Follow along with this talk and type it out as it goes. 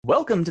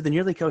Welcome to the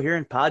Nearly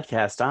Coherent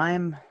Podcast.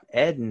 I'm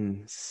Ed,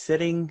 and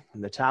sitting in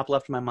the top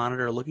left of my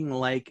monitor, looking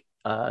like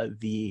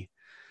the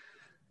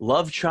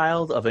love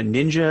child of a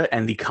ninja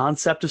and the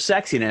concept of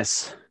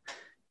sexiness,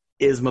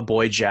 is my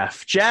boy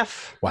Jeff.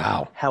 Jeff,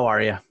 wow, how are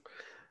you?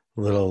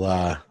 Little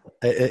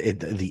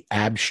the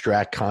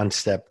abstract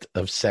concept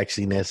of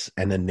sexiness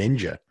and a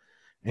ninja.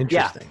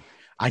 Interesting.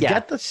 I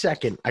get the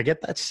second. I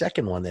get that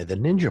second one there, the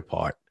ninja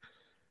part.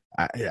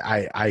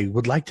 I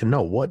would like to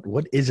know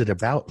what is it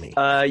about me?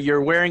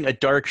 You're wearing a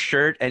dark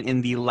shirt, and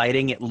in the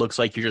lighting, it looks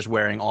like you're just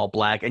wearing all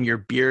black, and your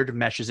beard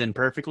meshes in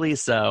perfectly.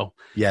 So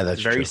yeah, that's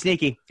it's very true.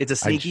 sneaky. It's a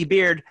sneaky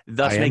beard,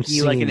 thus making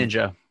you like a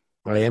ninja.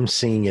 I am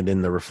seeing it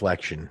in the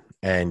reflection,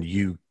 and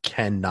you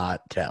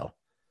cannot tell.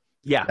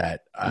 Yeah,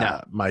 that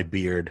my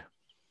beard.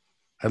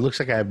 It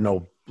looks like I have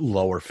no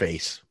lower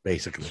face,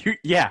 basically.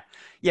 Yeah.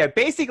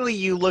 Basically,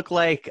 you look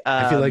like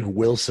I feel like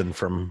Wilson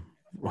from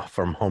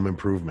Home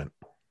Improvement.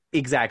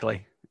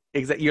 Exactly.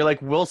 You're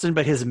like Wilson,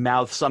 but his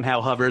mouth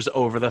somehow hovers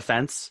over the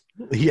fence.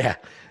 Yeah.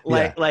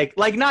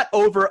 Like not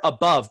over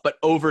above, but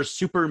over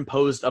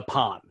superimposed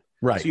upon.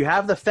 Right. So you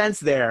have the fence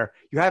there,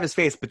 you have his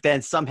face, but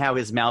then somehow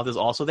his mouth is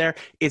also there.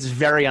 It's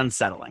very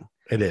unsettling.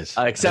 It is.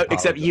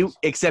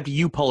 Except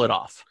you pull it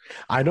off.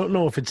 I don't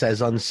know if it's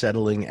as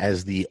unsettling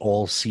as the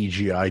all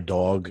CGI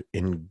dog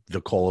in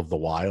The Call of the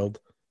Wild,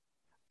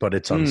 but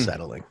it's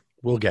unsettling.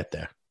 We'll get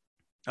there.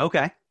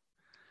 Okay.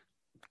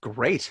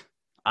 Great.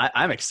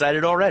 I'm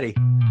excited already.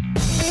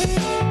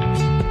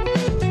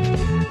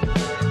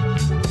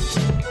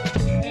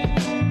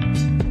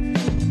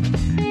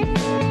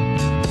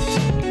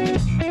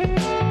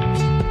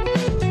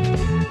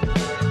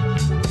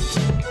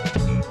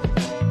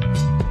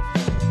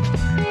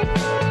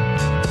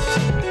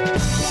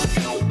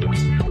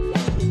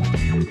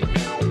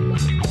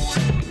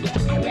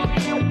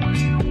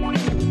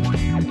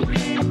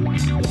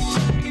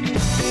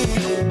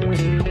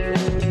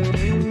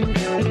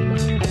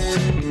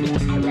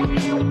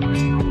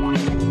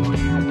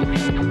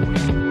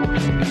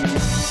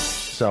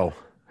 So,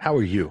 how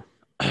are you?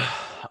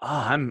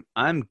 I'm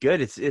good.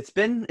 It's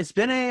been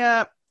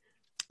a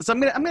so I'm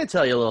gonna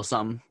tell you a little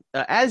something.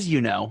 As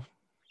you know,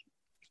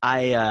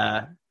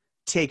 I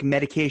take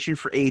medication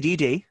for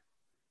ADD,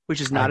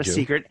 which is not a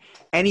secret.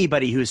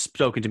 Anybody who's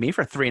spoken to me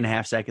for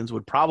 3.5 seconds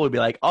would probably be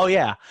like, "Oh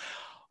yeah,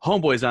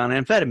 homeboy's on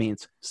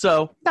amphetamines."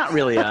 So not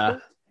really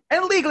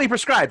and legally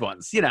prescribed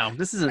ones. You know,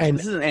 this isn't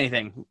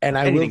anything. And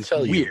I will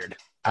tell you, weird.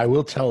 I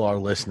will tell our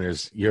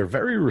listeners, you're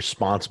very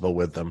responsible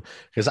with them,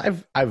 because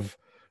I've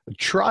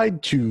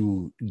tried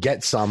to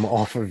get some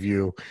off of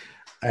you,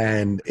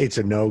 and it's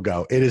a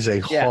no-go. It is a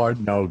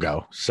hard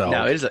no-go. So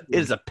no, it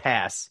is a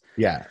pass.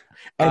 Yeah.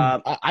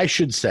 And I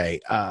should say,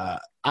 I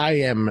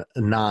am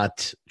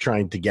not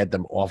trying to get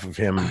them off of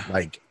him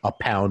like a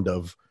pound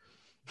of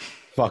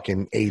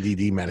fucking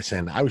ADD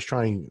medicine. I was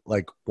trying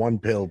like one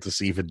pill to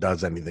see if it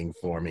does anything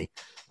for me,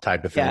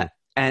 type of thing. Yeah.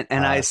 And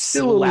I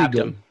slapped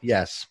him.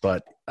 Yes,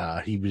 but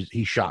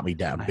he shot me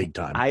down big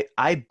time.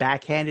 I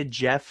backhanded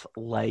Jeff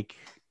like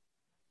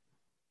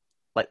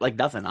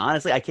nothing.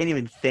 Honestly, I can't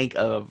even think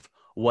of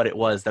what it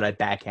was that I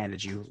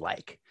backhanded you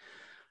like.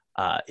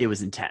 It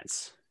was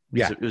intense.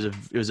 Yeah. It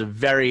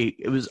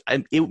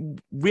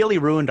really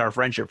ruined our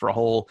friendship for a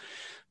whole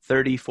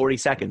 30, 40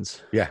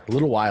 seconds. Yeah, a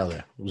little while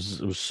there. It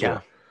was sore. Yeah.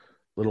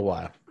 A little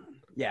while.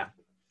 Yeah.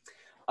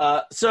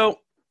 So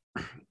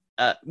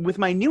with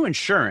my new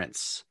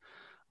insurance,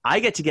 I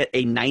get to get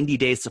a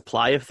 90-day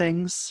supply of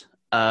things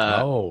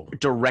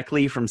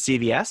directly from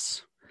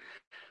CVS.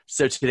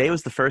 So today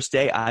was the first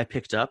day I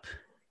picked up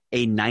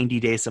a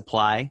 90-day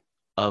supply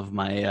of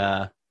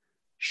my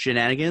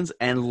shenanigans.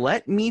 And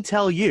let me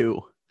tell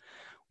you,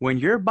 when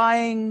you're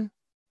buying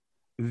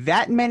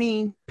that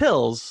many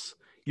pills,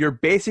 you're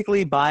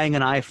basically buying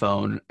an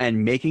iPhone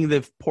and making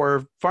the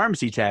poor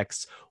pharmacy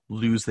techs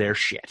lose their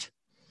shit.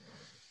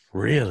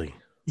 Really?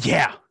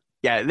 Yeah.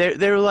 Yeah.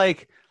 They're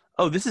like,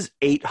 oh, this is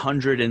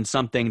 $800 and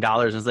something.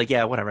 And it's like,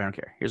 yeah, whatever. I don't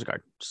care. Here's a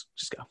card.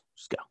 Just go.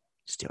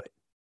 Just do it.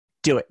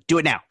 Do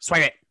it now.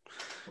 Swipe it.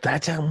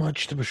 That's how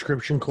much the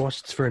prescription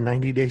costs for a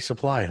 90-day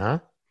supply, huh?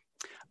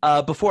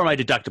 Before my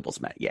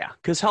deductibles met, yeah.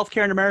 Because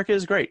healthcare in America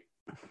is great.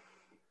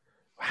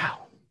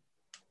 Wow.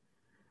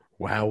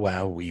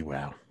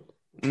 Wow.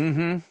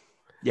 Mm-hmm.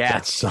 Yeah.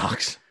 That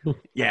sucks.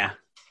 Yeah.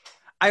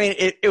 I mean,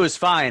 it was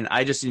fine.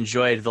 I just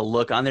enjoyed the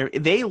look on there.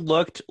 They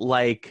looked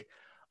like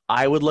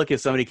I would look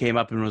if somebody came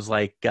up and was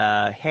like,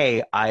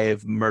 hey,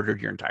 I've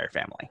murdered your entire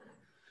family.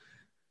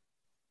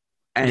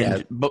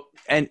 And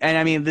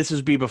I mean, this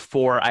would be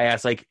before I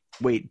asked, like,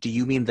 wait, do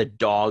you mean the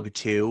dog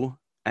too?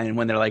 And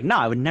when they're like, no,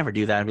 I would never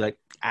do that, I'd be like,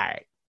 all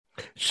right.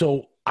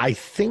 So I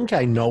think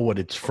I know what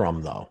it's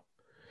from, though.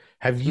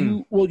 Have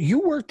you? Well, you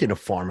worked in a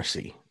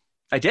pharmacy.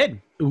 I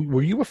did.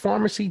 Were you a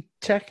pharmacy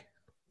tech?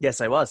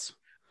 Yes, I was.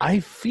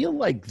 I feel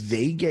like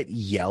they get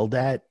yelled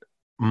at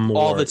more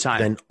all the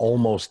time than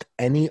almost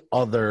any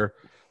other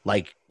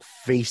like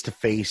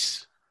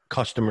face-to-face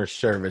customer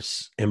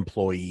service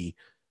employee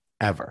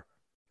ever.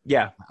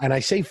 Yeah. And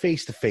I say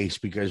face-to-face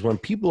because when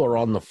people are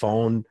on the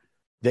phone,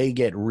 they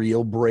get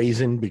real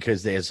brazen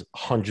because there's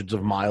hundreds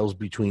of miles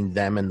between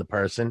them and the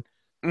person.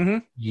 Mm-hmm.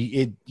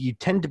 You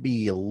tend to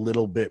be a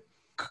little bit,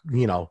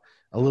 a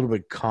little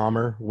bit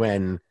calmer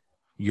when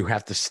you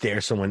have to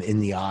stare someone in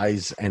the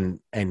eyes and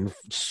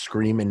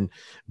scream and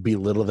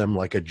belittle them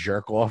like a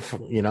jerk off,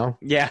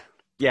 Yeah.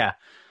 Yeah.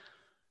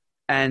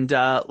 And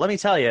let me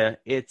tell you,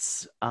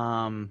 it's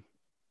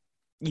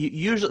you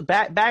usually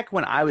back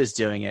when I was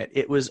doing it,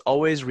 it was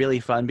always really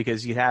fun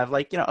because you'd have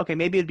okay,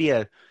 maybe it'd be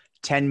a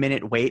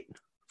 10-minute wait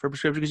for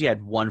prescription because you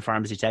had one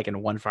pharmacy tech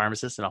and one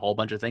pharmacist and a whole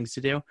bunch of things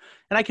to do,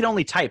 and I could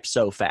only type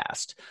so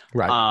fast.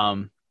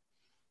 Right.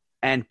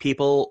 And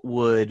people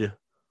would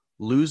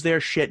lose their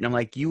shit, and I'm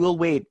like, you will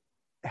wait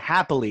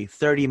happily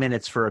 30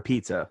 minutes for a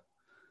pizza.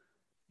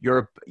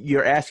 You're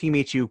asking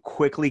me to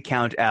quickly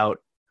count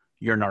out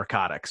your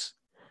narcotics.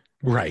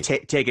 Right.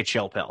 Take a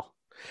chill pill.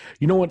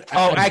 You know what?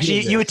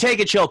 Actually, you would take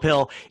a chill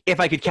pill if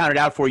I could count it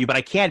out for you, but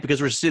I can't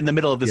because we're in the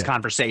middle of this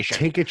conversation.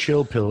 Take a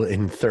chill pill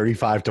in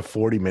 35 to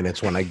 40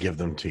 minutes when I give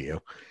them to you.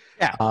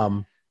 Yeah.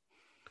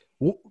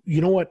 Well,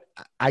 you know what?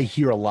 I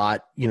hear a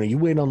lot. You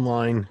wait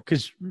online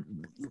because,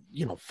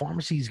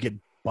 pharmacies get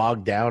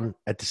bogged down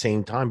at the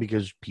same time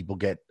because people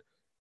get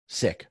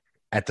sick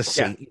at the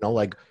same,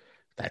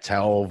 that's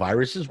how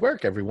viruses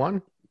work,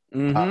 everyone.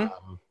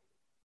 Mm-hmm.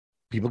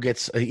 People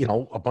get,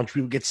 a bunch of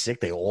people get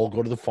sick. They all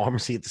go to the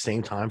pharmacy at the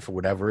same time for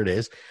whatever it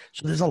is.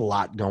 So there's a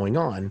lot going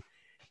on.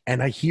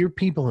 And I hear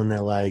people and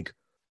they're like,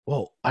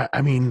 well,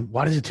 I mean,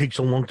 why does it take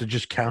so long to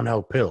just count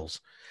out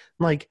pills?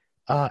 I'm like,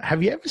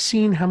 have you ever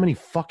seen how many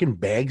fucking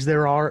bags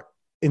there are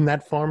in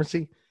that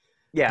pharmacy?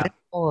 Yeah. There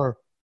are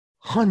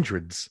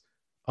hundreds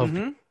of.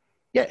 Mm-hmm.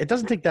 Yeah, it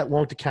doesn't take that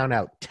long to count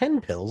out 10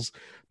 pills,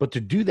 but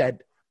to do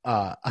that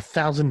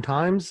 1,000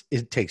 times,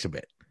 it takes a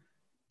bit.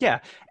 Yeah,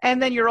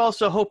 and then you're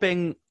also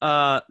hoping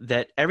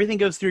that everything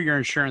goes through your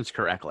insurance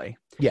correctly.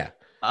 Yeah.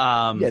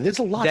 There's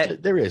a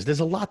lot. There's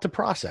a lot to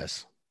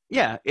process.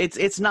 Yeah,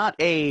 it's not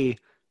a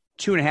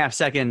 2.5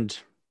 second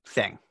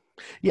thing.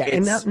 Yeah,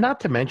 and not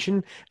to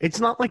mention,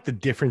 it's not like the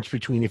difference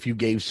between if you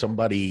gave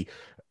somebody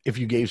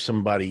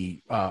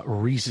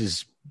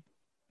Reese's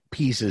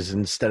Pieces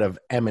instead of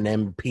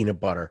M&M peanut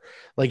butter.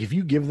 Like if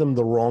you give them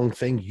the wrong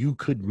thing, you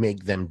could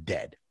make them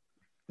dead.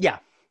 Yeah.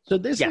 So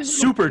this is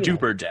super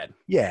duper dead.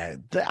 Yeah,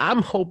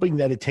 I'm hoping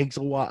that it takes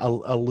a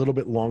little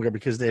bit longer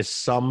because there's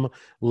some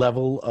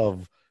level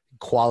of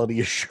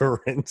quality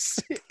assurance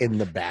in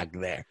the back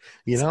there.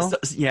 Yeah.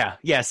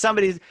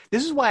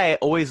 This is why I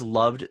always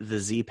loved the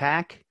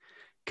Z-Pack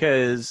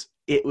because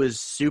it was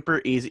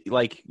super easy.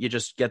 Like you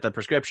just get the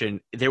prescription.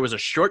 There was a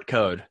short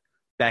code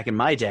back in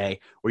my day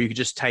where you could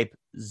just type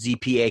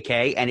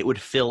ZPAK and it would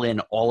fill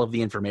in all of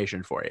the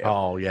information for you.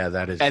 Oh yeah,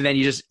 that is. And then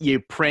you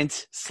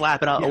print,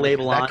 slap it out, a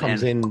label that on.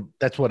 Comes in.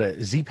 That's what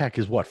a Z-Pack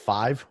is. What,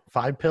 5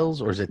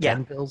 pills or is it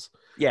 10 pills?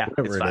 Yeah,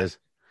 whatever it is.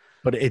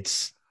 But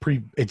it's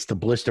the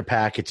blister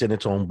pack. It's in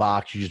its own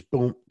box. You just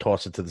boom,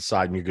 toss it to the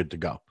side, and you're good to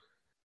go.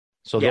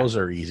 So those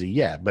are easy.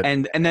 Yeah, but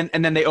and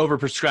then they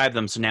overprescribe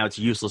them, so now it's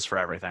useless for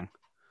everything.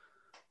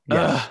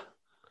 Yeah.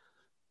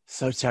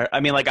 So terrible.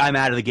 I mean, I'm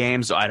out of the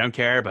game, so I don't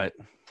care, but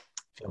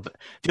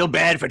feel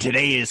bad for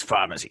today's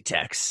pharmacy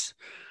techs.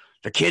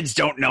 The kids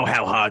don't know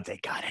how hard they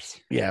got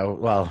it. Yeah,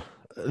 well,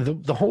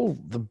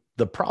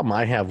 the problem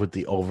I have with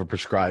the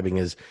overprescribing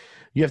is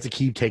you have to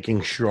keep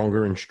taking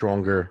stronger and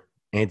stronger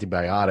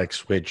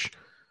antibiotics, which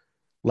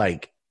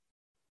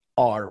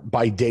are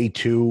by day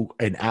 2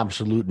 an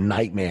absolute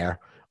nightmare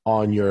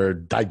on your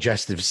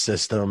digestive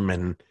system,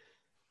 and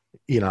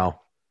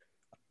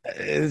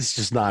it's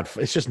just not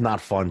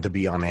fun to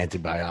be on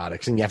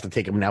antibiotics, and you have to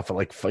take them now for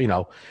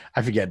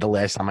I forget the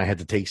last time I had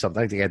to take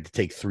something. I think I had to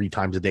take 3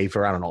 times a day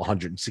for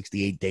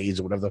 168 days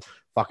or whatever the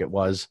fuck it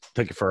was.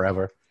 Took it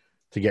forever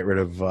to get rid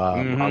of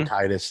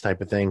bronchitis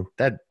type of thing.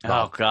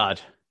 Oh God.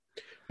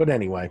 But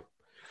anyway,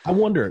 I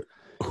wonder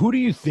who do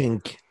you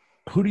think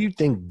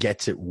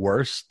gets it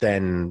worse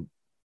than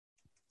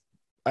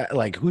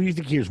who do you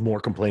think hears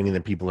more complaining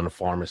than people in a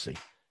pharmacy?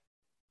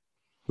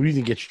 Who do you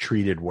think gets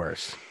treated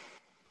worse?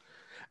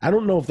 I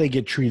don't know if they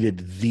get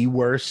treated the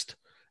worst.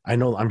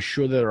 I'm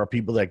sure there are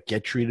people that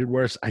get treated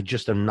worse. I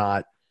just am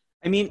not.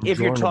 I mean, if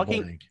you're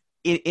talking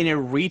in a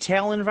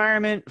retail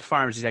environment,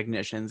 pharmacy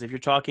technicians. If you're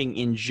talking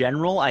in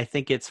general, I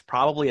think it's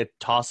probably a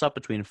toss-up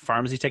between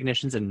pharmacy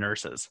technicians and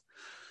nurses.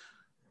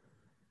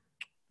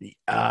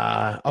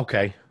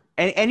 Okay.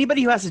 And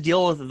anybody who has to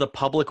deal with the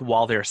public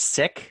while they're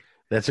sick.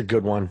 That's a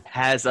good one.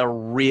 That's a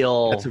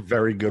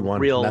very good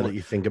one. Now that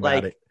you think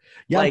about it.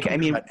 Yeah,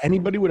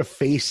 anybody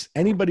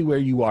where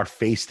you are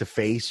face to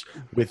face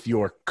with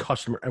your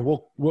customer, and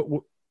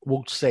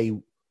we'll say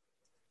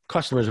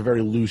customer is a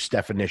very loose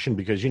definition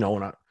because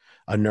when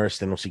a nurse,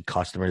 they don't see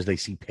customers, they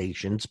see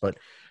patients, but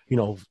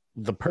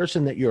the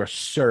person that you're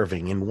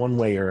serving in one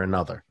way or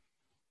another.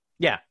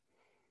 Yeah,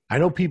 I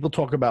know people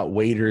talk about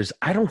waiters.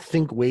 I don't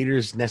think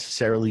waiters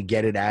necessarily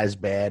get it as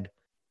bad.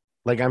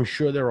 I'm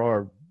sure there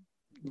are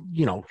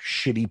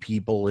shitty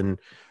people in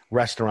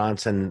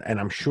restaurants, and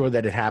I'm sure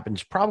that it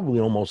happens probably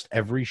almost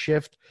every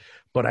shift.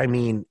 But I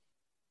mean,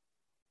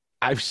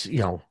 I've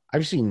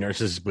I've seen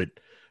nurses with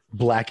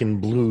black and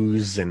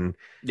blues and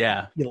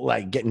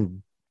like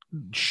getting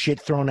shit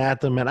thrown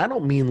at them, and I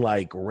don't mean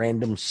like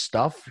random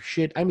stuff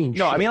shit. I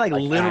mean I mean like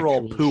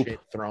literal poop shit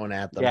thrown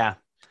at them. Yeah.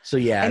 So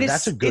yeah,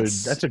 that's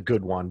a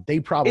good one. They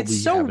probably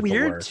it's so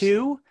weird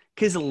too,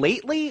 because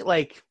lately,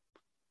 like,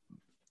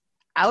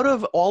 out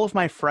of all of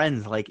my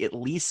friends, like at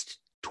least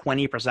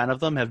 20% of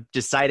them have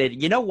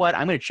decided, you know what,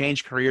 I'm going to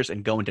change careers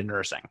and go into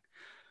nursing.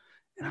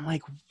 And I'm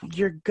like,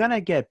 you're gonna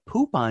get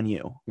poop on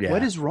you. Yeah.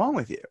 What is wrong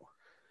with you?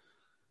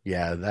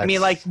 Yeah, I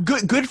mean, like,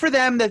 good for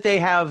them that they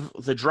have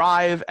the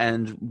drive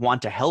and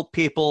want to help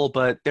people,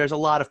 but there's a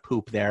lot of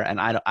poop there, and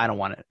I don't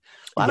want it.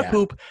 A lot of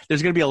poop.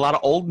 There's going to be a lot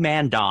of old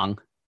man dong,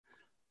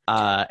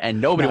 and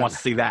nobody wants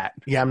to see that.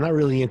 Yeah, I'm not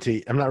really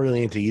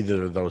into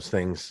either of those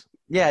things.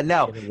 Yeah,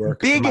 no.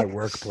 Big my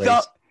workplace.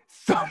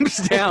 Thumbs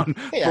down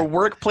for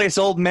workplace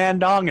old man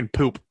dong and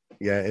poop.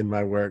 Yeah, in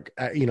my work.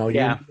 You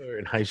were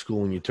in high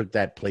school when you took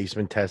that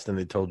placement test and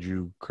they told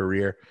you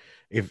career.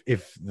 If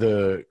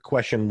the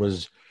question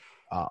was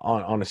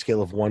on a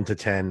scale of 1 to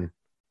 10,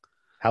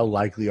 how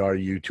likely are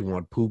you to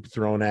want poop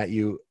thrown at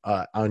you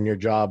on your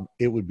job?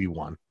 It would be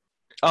 1.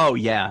 Oh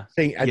yeah.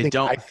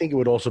 I think it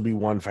would also be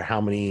 1 for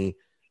how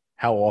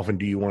often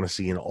do you want to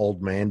see an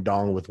old man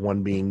dong, with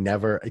 1 being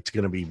never. It's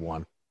going to be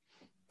 1.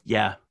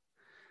 Yeah.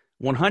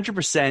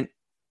 100%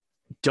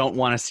 don't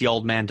want to see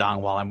old man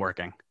dong while I'm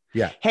working.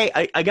 Yeah. Hey,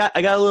 I got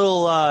a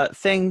little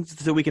thing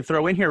that we can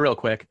throw in here real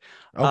quick.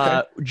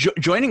 Okay.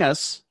 Joining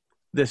us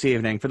this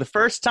evening for the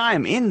first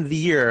time in the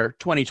year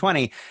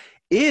 2020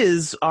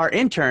 is our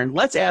intern.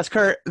 Let's ask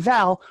her,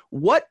 Val,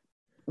 what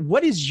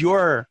is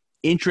your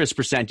interest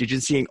percentage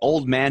in seeing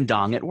old man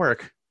dong at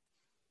work?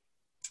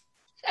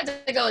 I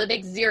have to go with a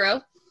big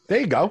 0. There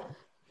you go.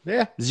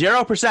 Yeah.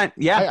 0%.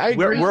 Yeah.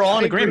 We're all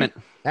in agreement.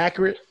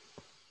 Accurate.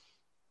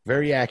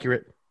 Very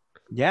accurate.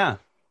 Yeah.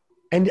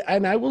 And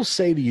I will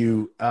say to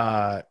you,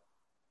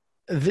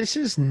 this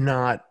is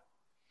not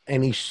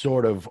any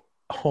sort of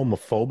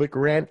homophobic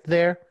rant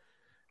there.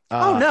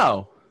 Oh,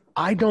 no.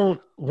 I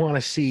don't want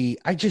to see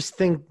 – I just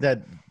think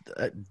that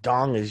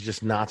dong is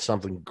just not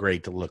something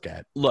great to look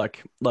at. Look,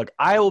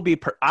 I will be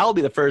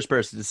the first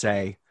person to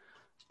say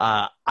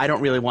I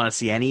don't really want to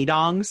see any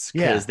dongs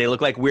because they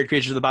look like weird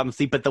creatures at the bottom of the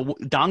sea, but the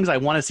dongs I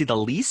want to see the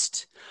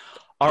least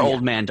are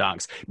old man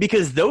dongs,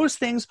 because those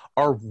things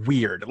are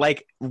weird.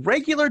 Like,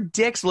 regular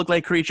dicks look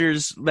like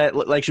creatures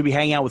that should be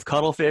hanging out with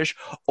cuttlefish.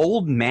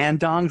 Old man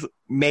dongs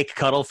make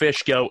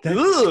cuttlefish go,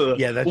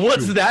 ugh,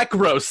 what's true. That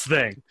gross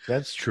thing?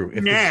 That's true.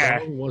 If the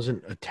dong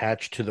wasn't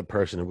attached to the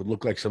person, it would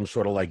look like some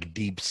sort of like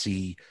deep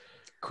sea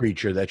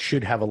creature that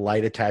should have a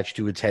light attached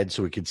to its head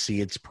so it could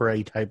see its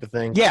prey type of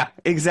thing. Yeah,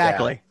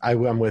 exactly. Yeah,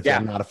 I'm with you.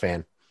 I'm not a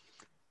fan.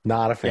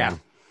 Not a fan.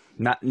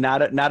 Yeah.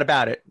 Not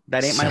about it.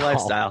 That ain't my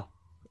lifestyle.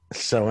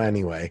 So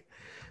anyway,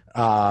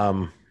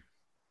 so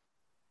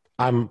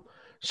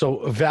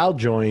Val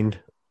joined,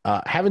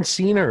 haven't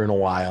seen her in a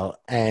while,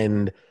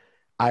 and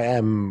I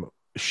am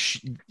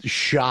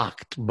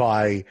shocked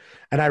by,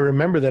 and I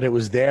remember that it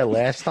was there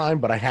last time,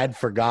 but I had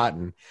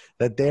forgotten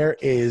that there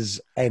is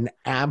an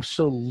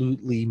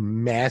absolutely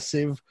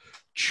massive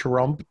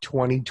Trump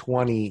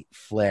 2020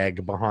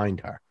 flag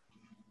behind her.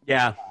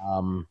 Yeah.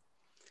 I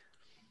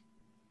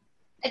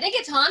think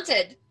it's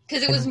haunted.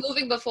 Because it was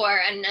moving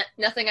before and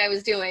nothing I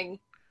was doing.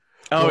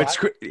 Oh,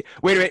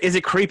 wait a minute. Is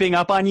it creeping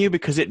up on you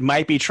because it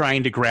might be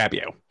trying to grab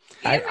you?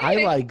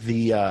 I like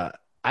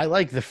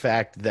the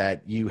fact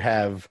that you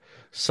have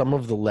some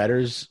of the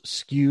letters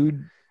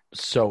skewed,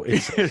 so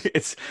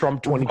it's from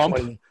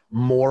 2020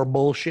 more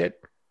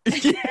bullshit.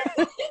 It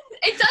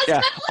does.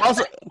 Yeah.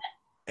 Also,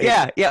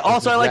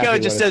 Also, I like how it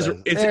just says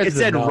it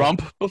said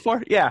rump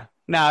before. Yeah.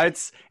 No,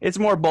 it's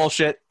more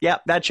bullshit. Yeah,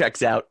 that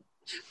checks out.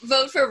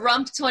 Vote for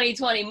Rump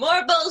 2020.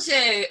 More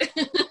bullshit.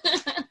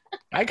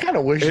 I kind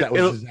of wish that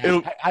was.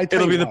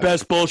 It'll be the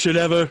best bullshit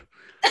ever.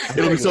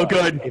 It'll be so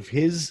good. If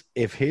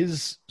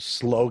his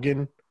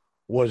slogan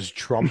was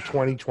Trump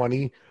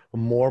 2020,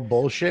 more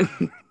bullshit,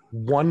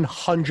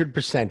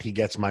 100% he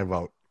gets my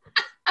vote.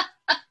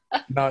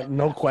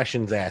 No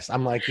questions asked.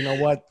 I'm like, you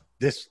know what?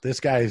 This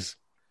guy's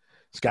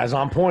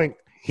on point.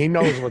 He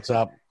knows what's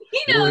up.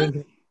 He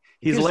knows.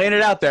 He's laying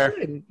it out there.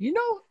 You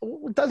know,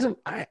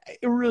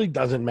 it really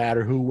doesn't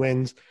matter who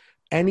wins.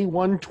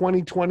 Anyone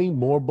 2020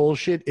 more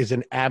bullshit is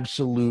an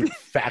absolute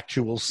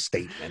factual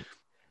statement.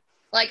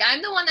 Like,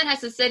 I'm the one that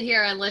has to sit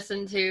here and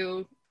listen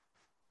to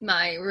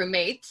my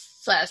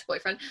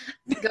roommate/boyfriend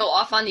go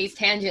off on these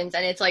tangents,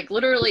 and it's like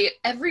literally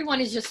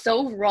everyone is just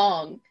so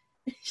wrong.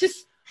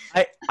 Just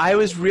I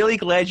was really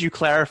glad you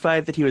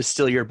clarified that he was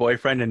still your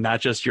boyfriend and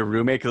not just your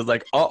roommate, because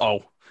like, I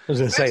was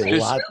gonna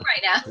say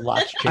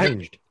lots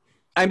changed.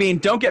 I mean,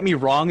 don't get me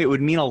wrong, it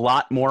would mean a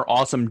lot more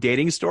awesome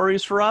dating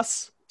stories for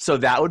us. So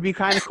that would be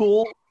kind of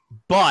cool.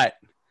 But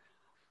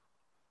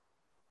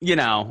you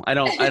know, I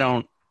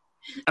don't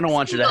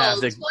want you to have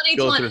to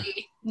go through.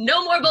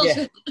 No more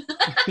bullshit.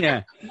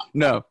 Yeah.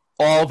 No.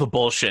 All the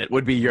bullshit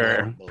would be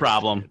your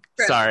problem.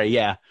 True. Sorry,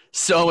 yeah.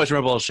 So much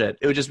more bullshit.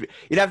 It would just be,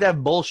 you'd have to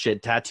have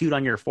bullshit tattooed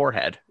on your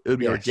forehead. It would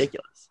be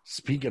ridiculous.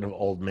 Speaking of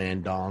old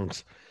man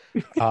dongs.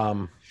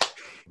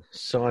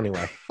 So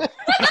anyway.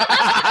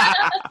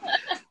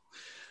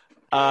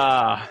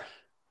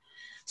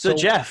 So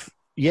Jeff.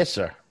 Yes,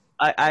 sir.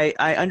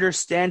 I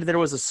understand there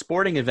was a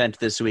sporting event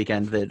this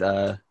weekend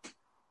that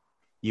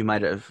you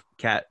might have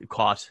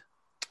caught.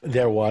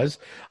 There was.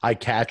 I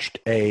catched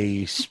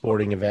a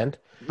sporting event.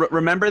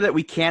 Remember that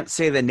we can't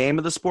say the name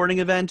of the sporting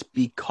event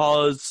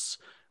because,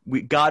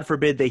 God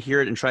forbid they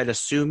hear it and try to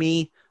sue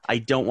me. I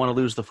don't want to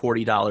lose the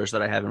 $40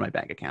 that I have in my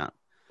bank account.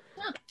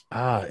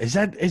 Is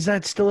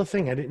that still a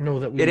thing? I didn't know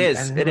that. It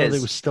is. It is. They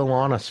were still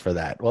on us for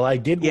that. Well, I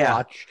did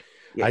watch.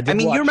 Yeah. I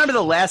mean, you remember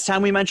the last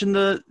time we mentioned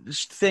the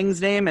thing's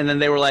name, and then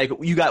they were like,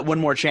 "You got one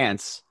more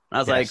chance." I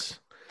was like,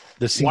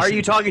 "Why are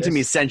you talking to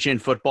me,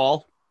 sentient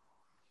football?"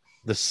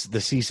 The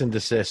cease and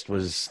desist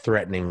was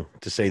threatening,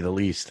 to say the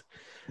least.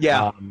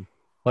 Yeah.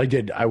 I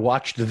did. I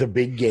watched the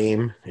big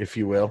game, if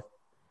you will.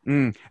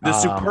 The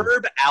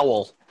superb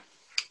owl.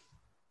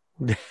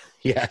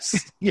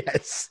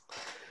 Yes.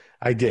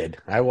 I did.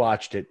 I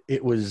watched it.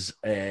 It was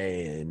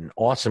an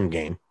awesome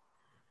game.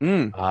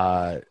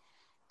 The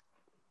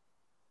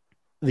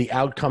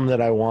outcome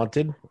that I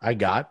wanted, I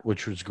got,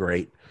 which was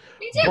great.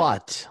 Me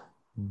too.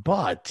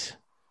 But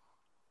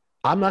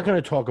I'm not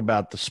going to talk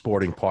about the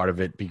sporting part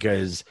of it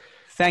because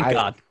thank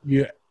God.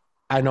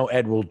 I know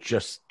Ed will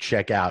just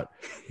check out,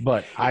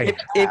 but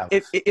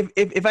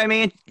if I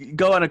may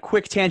go on a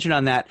quick tangent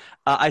on that,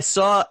 I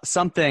saw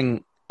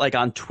something like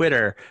on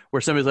Twitter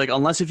where somebody's like,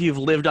 unless if you've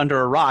lived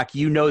under a rock,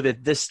 you know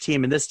that this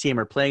team and this team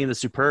are playing in the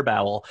Superb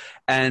Owl.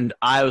 And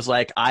I was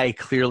like, I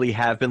clearly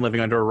have been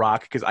living under a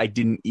rock because I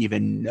didn't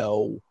even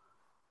know.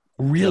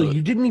 Really?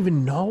 You didn't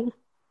even know?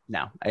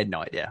 No, I had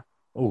no idea.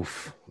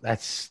 Oof. That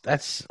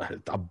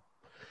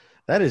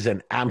is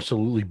an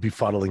absolutely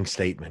befuddling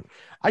statement.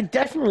 I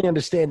definitely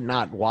understand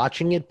not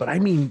watching it, but I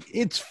mean,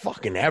 it's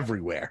fucking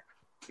everywhere.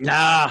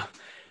 Nah.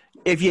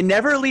 If you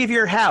never leave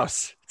your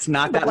house, it's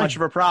not that much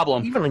of a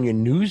problem. Even on your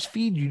news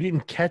feed, you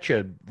didn't catch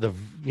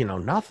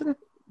nothing?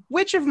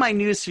 Which of my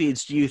news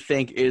feeds do you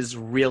think is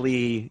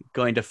really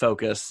going to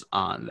focus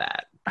on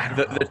that?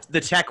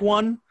 The tech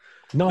one?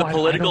 No, the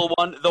political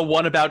one? The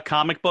one about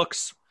comic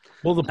books?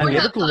 Well, the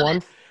political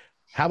one.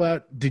 How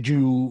about did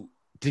you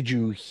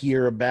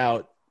hear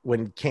about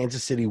when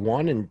Kansas City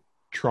won and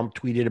Trump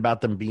tweeted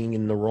about them being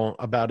in the wrong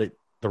state?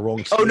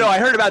 Oh no, I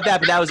heard about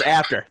that, but that was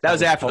after. That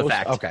was after the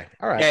fact. Okay,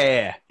 all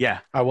right. Yeah.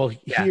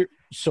 Here.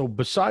 So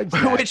besides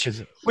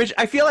that, which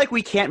I feel like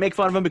we can't make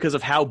fun of him because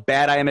of how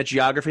bad I am at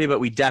geography, but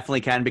we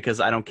definitely can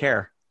because I don't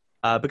care.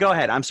 But go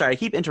ahead. I'm sorry. I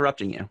keep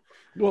interrupting you.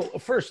 Well,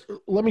 first,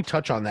 let me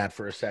touch on that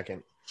for a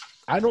second.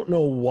 I don't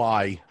know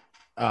why.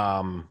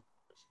 I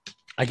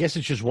guess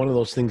it's just one of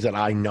those things that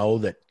I know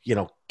that,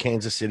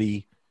 Kansas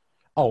City.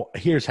 Oh,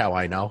 here's how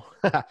I know.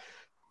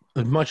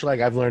 Much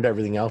like I've learned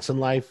everything else in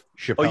life.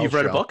 Chappelle you've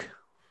read Show. A book?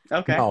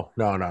 Okay. No.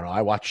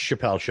 I watched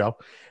Chappelle Show.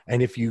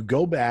 And if you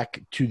go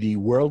back to the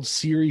World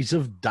Series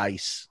of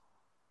Dice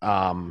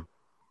bit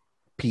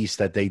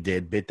that they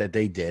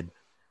did,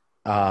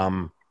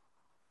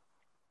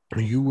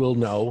 you will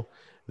know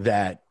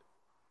that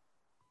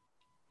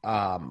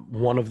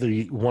one of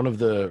the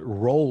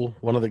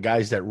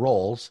guys that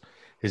rolls,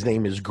 his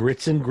name is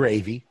Grits and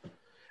Gravy,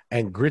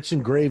 and Grits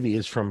and Gravy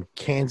is from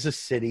Kansas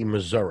City,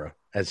 Missouri,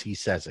 as he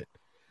says it.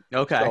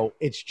 Okay. So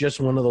it's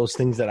just one of those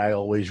things that I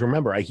always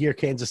remember. I hear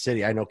Kansas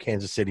City. I know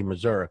Kansas City,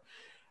 Missouri.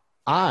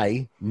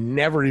 I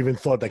never even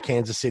thought that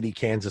Kansas City,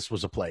 Kansas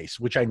was a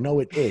place, which I know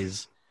it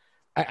is.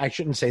 I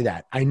shouldn't say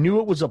that. I knew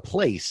it was a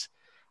place.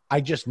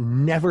 I just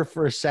never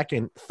for a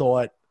second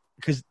thought,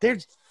 because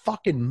there's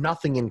fucking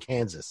nothing in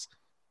Kansas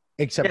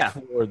except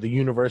for the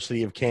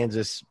University of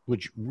Kansas,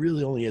 which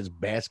really only has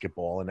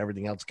basketball and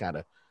everything else kind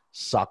of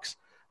sucks.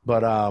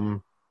 But,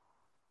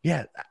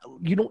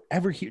 you don't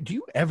ever hear. Do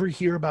you ever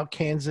hear about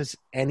Kansas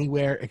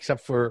anywhere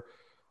except for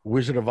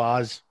Wizard of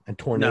Oz and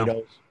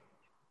tornadoes?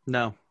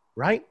 No.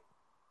 Right?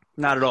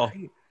 Not at all.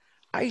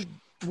 I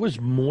was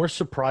more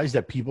surprised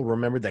that people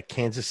remembered that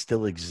Kansas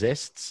still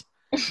exists.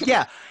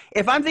 Yeah.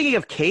 If I'm thinking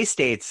of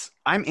K-States,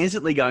 I'm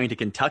instantly going to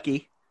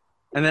Kentucky.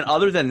 And then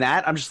other than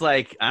that, I'm just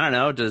like, I don't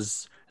know.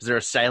 Is there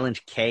a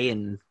silent K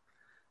in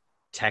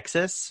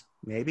Texas?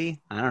 Maybe.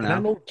 I don't know. And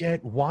I don't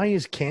get, why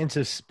is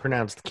Kansas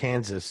pronounced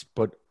Kansas,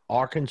 but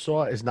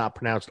Arkansas is not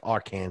pronounced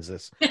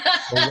Arkansas?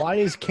 Or why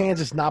is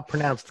Kansas not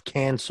pronounced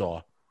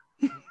Kansas?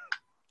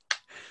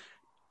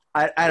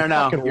 I don't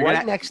know.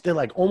 Next to,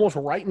 like, almost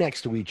right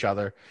next to each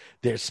other.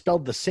 They're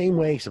spelled the same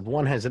way, except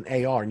one has an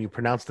AR, and you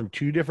pronounce them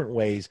two different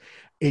ways.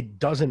 It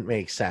doesn't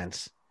make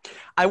sense.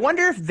 I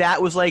wonder if that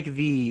was like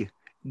the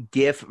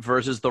GIF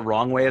versus the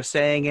wrong way of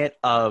saying it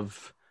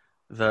of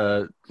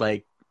the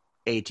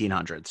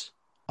 1800s.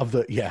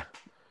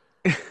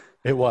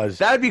 It was.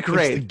 That would be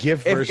great. It's the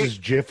GIF versus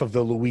GIF of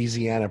the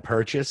Louisiana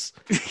Purchase.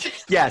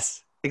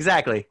 Yes,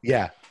 exactly.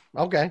 Yeah.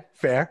 Okay,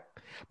 fair.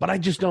 But I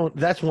just don't.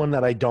 That's one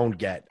that I don't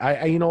get.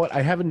 I you know what?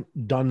 I haven't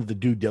done the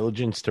due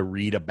diligence to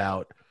read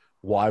about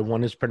why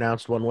one is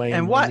pronounced one way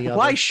and why. The other.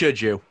 Why should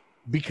you?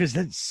 Because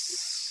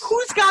that's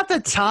who's got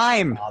the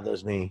time.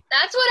 Bothers me.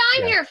 That's what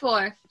I'm here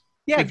for.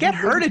 Yeah, get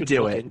her to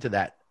do it. Into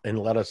that and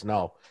let us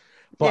know.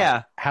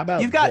 But how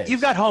about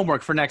you've got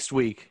homework for next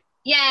week?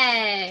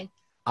 Yay!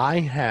 I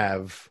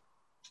have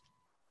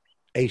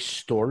a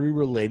story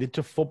related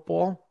to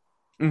football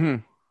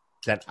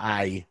that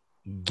I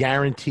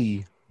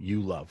guarantee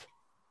you love.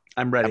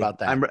 I'm ready. How about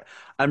that?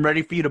 I'm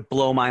ready for you to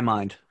blow my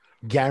mind.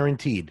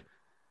 Guaranteed.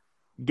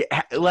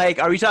 Like,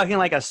 are we talking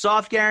like a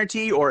soft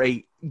guarantee or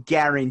a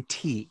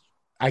guarantee?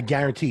 I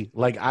guarantee.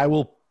 Like, I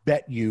will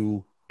bet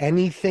you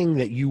anything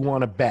that you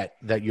want to bet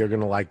that you're going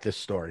to like this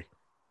story.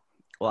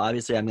 Well,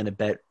 obviously, I'm going to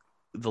bet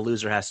the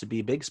loser has to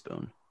be Big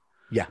Spoon.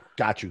 Yeah,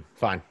 got you.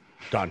 Fine.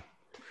 Done.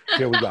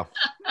 Here we go.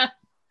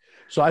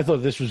 So I thought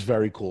this was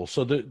very cool.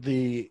 So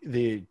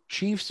the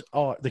Chiefs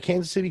are the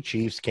Kansas City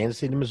Chiefs, Kansas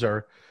City,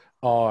 Missouri,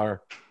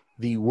 are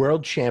the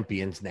world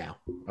champions now.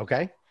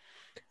 Okay.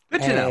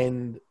 Good to know.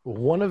 And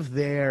one of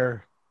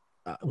their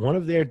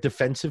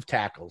defensive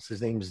tackles,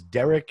 his name is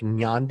Derek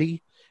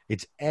Nnadi.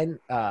 It's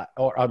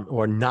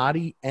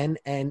Nnadi,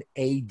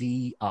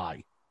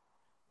 Nnadi.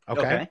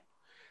 Okay.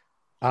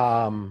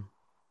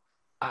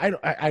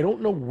 I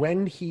don't know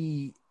when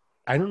he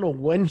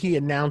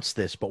announced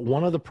this, but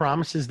one of the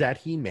promises that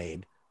he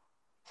made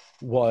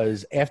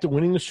was after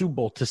winning the Super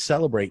Bowl to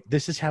celebrate.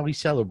 This is how he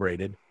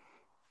celebrated.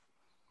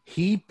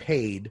 He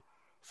paid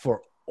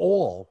for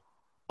all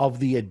of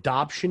the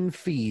adoption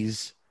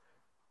fees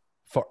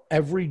for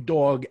every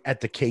dog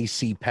at the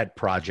KC Pet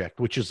Project,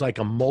 which is like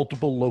a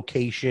multiple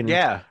location,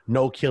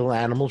 no-kill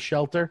animal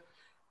shelter,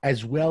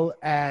 as well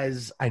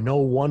as I know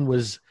one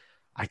was,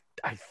 I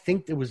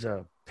think there was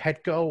a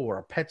Petco or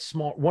a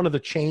PetSmart, one of the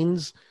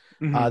chains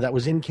that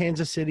was in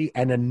Kansas City,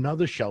 and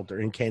another shelter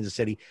in Kansas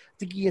City. I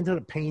think he ended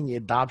up paying the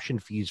adoption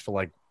fees for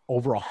like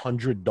over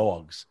 100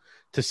 dogs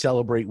to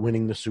celebrate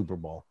winning the Super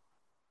Bowl.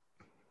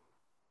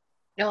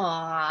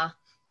 Aww.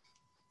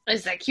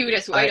 That's the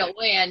cutest way to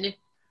win.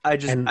 I'm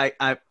going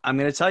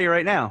to tell you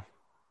right now,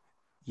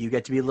 you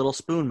get to be a little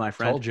Spoon, my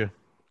friend. Told you.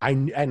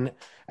 And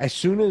as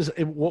soon as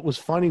what was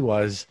funny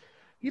was,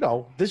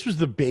 this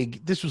was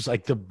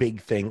like the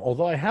big thing.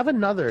 Although I have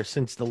another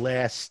since the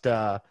last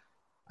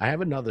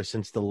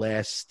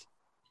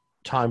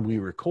time we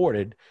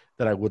recorded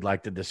that I would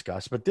like to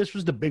discuss, but this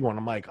was the big one.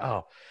 I'm like,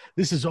 oh,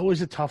 this is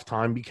always a tough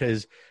time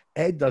because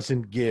Ed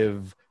doesn't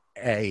give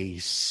a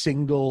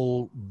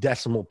single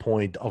decimal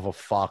point of a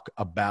fuck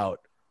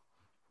about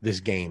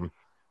this game.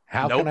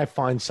 How can I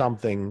find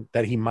something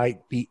that he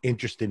might be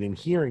interested in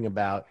hearing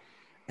about?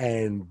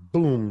 And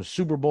boom,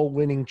 Super Bowl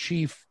winning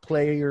Chief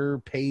player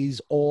pays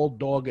all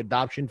dog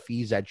adoption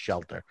fees at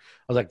shelter.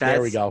 I was like,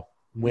 there we go.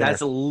 Winner.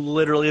 That's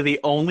literally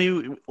the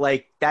only,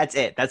 that's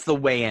it. That's the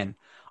way in.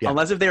 Yeah.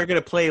 Unless if they were going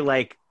to play,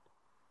 I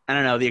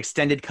don't know, the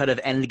extended cut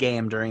of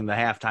Endgame during the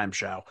halftime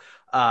show.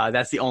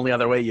 That's the only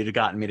other way you'd have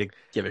gotten me to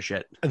give a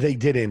shit. They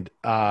didn't.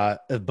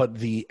 But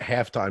the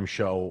halftime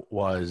show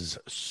was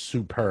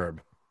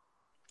superb.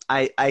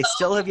 I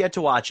still have yet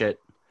to watch it.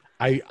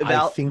 I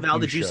think Val,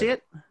 did you see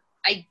it?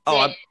 I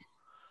did.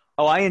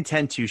 I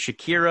intend to.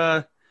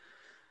 Shakira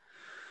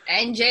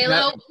and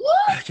J-Lo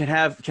can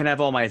have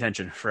all my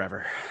attention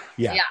forever.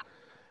 Yeah.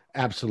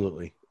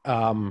 Absolutely.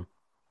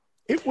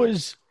 It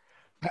was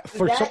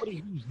for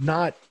somebody who's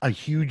not a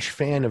huge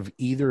fan of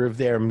either of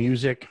their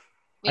music.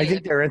 I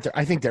think they're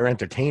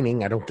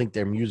entertaining. I don't think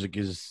their music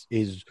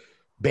is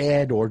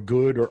bad or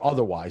good or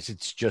otherwise.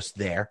 It's just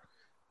there.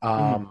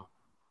 I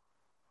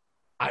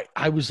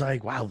was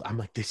like, wow. I'm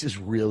like, this is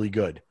really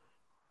good.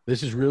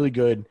 This is really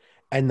good.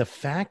 And the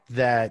fact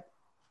that,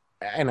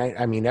 and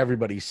I mean,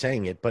 everybody's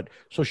saying it, but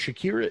so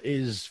Shakira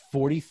is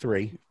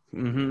 43.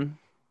 Mm-hmm.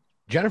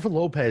 Jennifer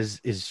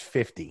Lopez is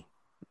 50.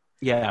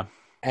 Yeah.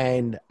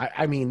 And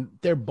I mean,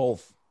 they're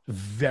both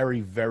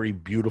very, very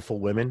beautiful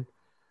women.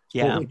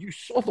 Yeah. But when you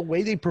saw the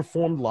way they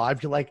performed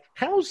live, you're like,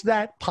 how's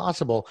that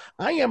possible?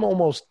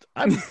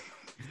 I'm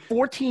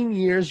 14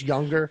 years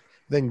younger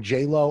than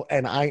J-Lo,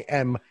 and I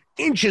am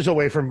inches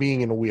away from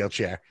being in a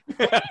wheelchair.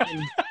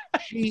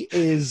 She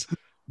is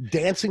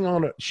dancing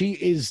on a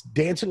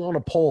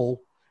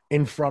pole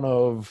in front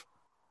of,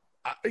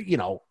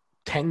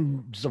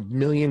 tens of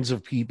millions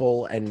of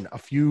people and a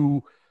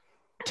few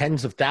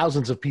tens of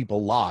thousands of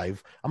people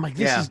live. I'm like,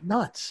 this is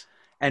nuts.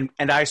 And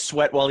I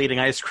sweat while eating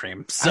ice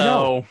cream.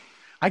 So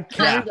I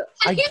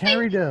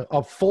carried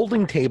a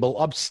folding table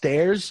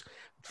upstairs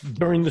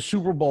during the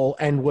Super Bowl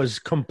and was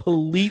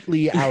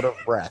completely out of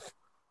breath.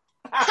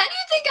 How do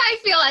you think I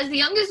feel as the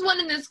youngest one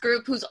in this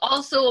group who's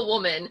also a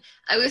woman?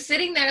 I was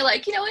sitting there in a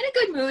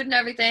good mood and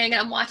everything,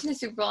 and I'm watching the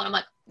Super Bowl, and I'm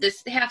like,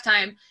 this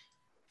halftime,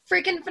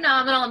 freaking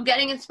phenomenal. I'm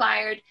getting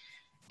inspired.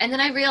 And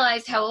then I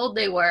realized how old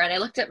they were, and I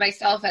looked at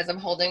myself as I'm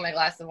holding my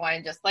glass of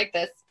wine just like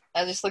this.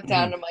 I just looked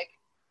down, and I'm like,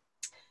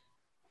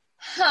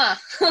 time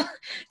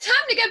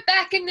to get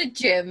back in the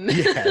gym.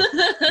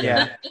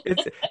 Yeah.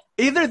 It's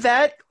either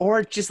that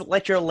or just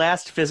let your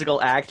last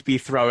physical act be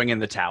throwing in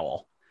the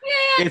towel.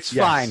 Yeah. It's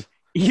fine.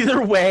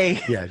 Either way,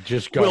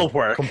 just go. Will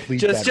work. Complete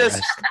just.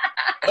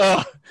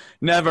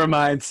 Never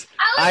mind.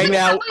 I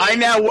now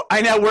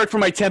work for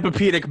my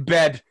Tempur-Pedic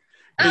bed.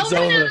 It's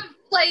over.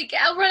 like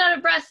I'll run out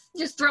of breath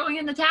just throwing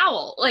in the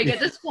towel. Like at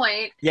this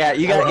point. Yeah,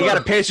 you got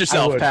to pace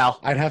yourself, pal.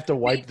 I'd have to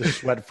wipe the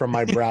sweat from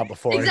my brow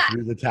before I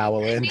threw the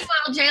towel in.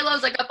 Meanwhile,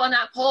 J-Lo's like up on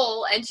that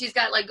pole, and she's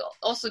got like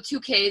also 2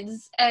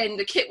 kids,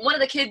 and one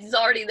of the kids is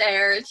already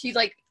there, and she's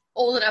like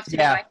old enough to be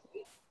my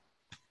age.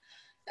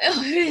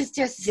 Oh, it is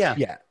just yeah.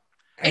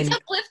 It's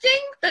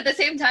uplifting, but at the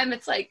same time,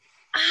 it's like,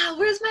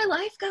 where's my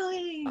life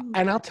going?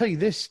 And I'll tell you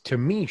this: to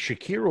me,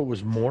 Shakira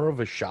was more of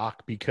a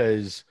shock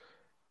because,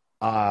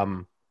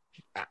 I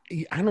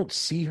don't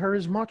see her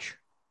as much.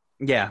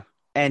 Yeah,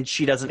 and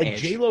she doesn't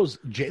age.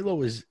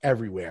 J-Lo is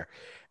everywhere,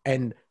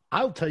 and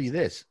I'll tell you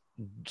this: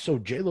 so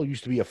J-Lo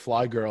used to be a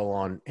fly girl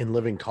on In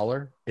Living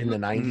Color in the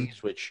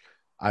 '90s, which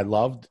I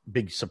loved.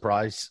 Big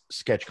surprise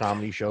sketch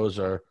comedy shows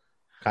are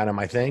kind of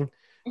my thing.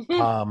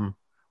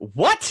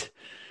 What?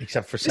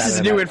 Except for Saturday This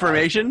is new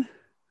information.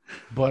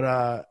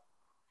 But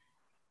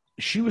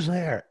she was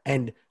there,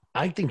 and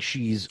I think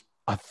she's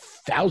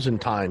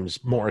 1,000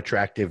 times more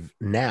attractive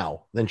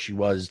now than she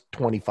was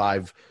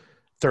 25,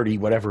 30,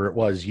 whatever it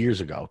was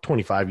years ago,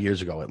 25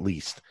 years ago at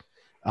least.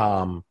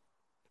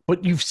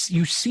 But you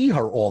see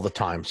her all the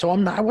time. So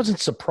I wasn't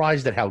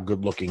surprised at how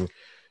good looking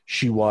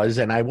she was,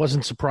 and I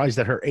wasn't surprised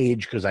at her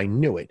age because I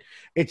knew it.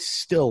 It's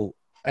still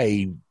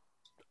a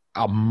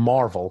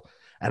marvel.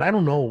 And I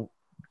don't know,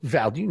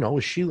 Val, do you know,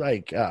 is she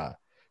like,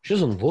 she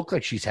doesn't look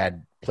like she's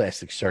had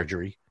plastic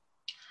surgery.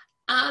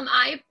 When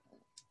I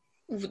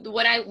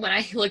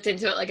looked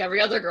into it like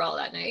every other girl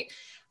that night,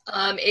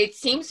 it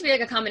seems to be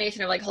like a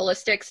combination of like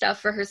holistic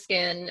stuff for her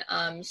skin.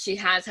 She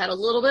has had a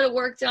little bit of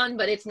work done,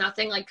 but it's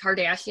nothing like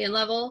Kardashian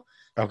level.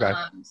 Okay.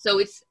 So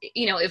it's,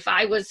 if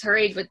I was her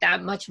age with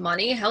that much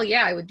money, hell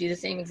yeah, I would do the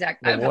same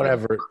exact. Well,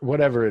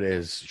 whatever it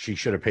is, she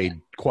should have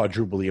paid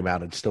quadruple the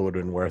amount. It still would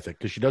have been worth it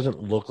because she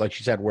doesn't look like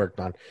she's had work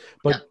done.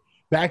 But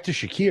back to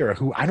Shakira,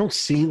 who I don't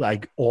see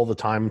like all the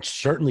time,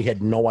 certainly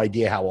had no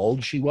idea how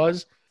old she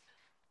was.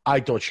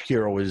 I thought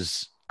Shakira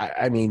was,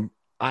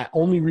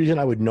 only reason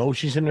I would know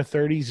she's in her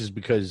 30s is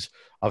because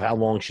of how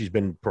long she's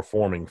been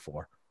performing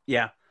for.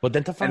 Yeah. But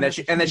then to find out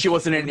that she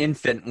wasn't an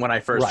infant when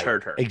I first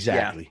heard her.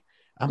 Exactly. Yeah.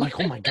 I'm like,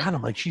 oh my God.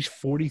 I'm like, she's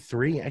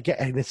 43.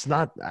 And it's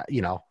not,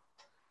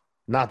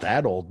 not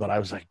that old, but I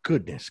was like,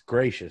 goodness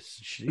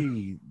gracious.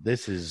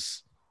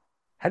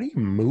 How do you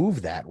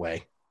move that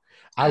way?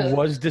 I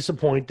was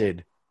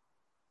disappointed.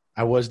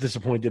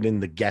 In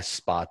the guest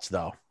spots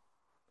though.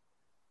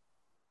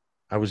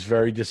 I was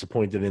very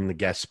disappointed in the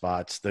guest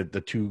spots. The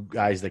 2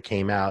 guys that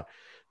came out,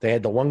 they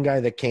had the one guy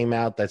that came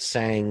out that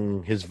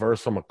sang his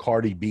verse from a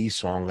Cardi B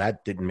song.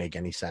 That didn't make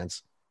any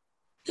sense.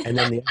 And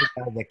then the other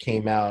guy that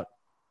came out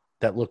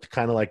that looked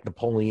kind of like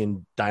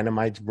Napoleon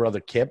Dynamite's brother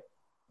Kip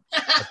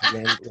at the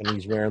end when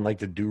he's wearing like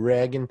the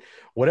do-rag and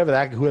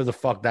whoever the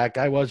fuck that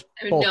guy was.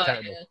 Both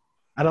terrible.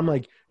 And I'm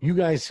like, you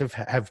guys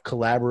have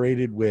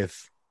collaborated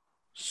with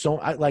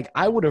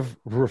I would have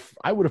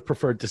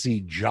preferred to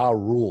see Ja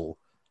Rule.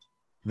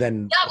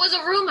 Then that was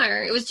a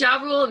rumor. It was Ja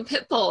Rule and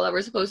Pitbull that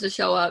were supposed to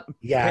show up.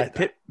 Yeah,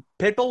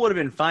 Pitbull would have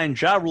been fine.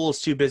 Ja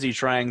Rule's too busy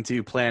trying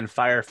to plan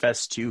Fyre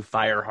Fest 2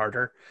 Fire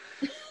Harder.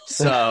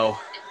 So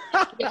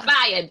you're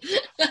fired.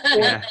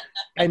 Yeah.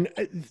 And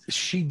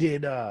she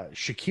did.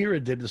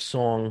 Shakira did the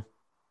song.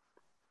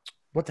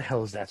 What the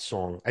hell is that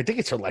song? I think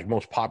it's her like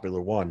most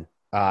popular one.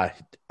 Hips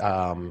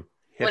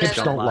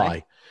Don't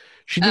Lie.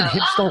 She did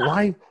Hips Don't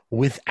Lie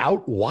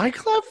without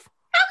Wyclef.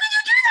 How could you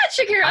do that,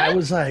 Shakira? I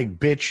was like,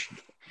 bitch.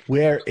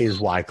 Where is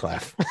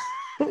Wyclef?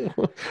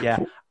 Yeah,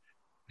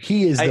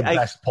 he is the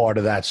best part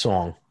of that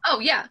song. Oh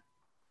yeah.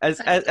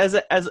 As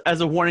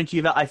a warning to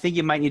you, Val, I think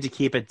you might need to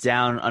keep it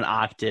down an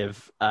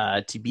octave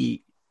to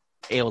be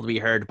able to be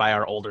heard by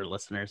our older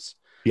listeners.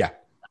 Yeah.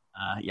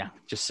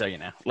 Just so you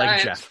know,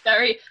 like Jeff.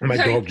 My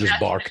dog just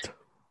barked.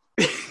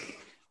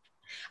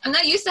 I'm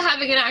not used to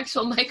having an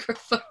actual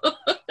microphone.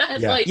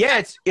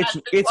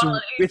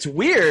 It's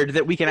weird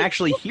that we can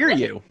actually hear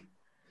you.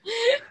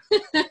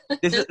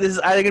 This is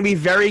either going to be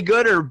very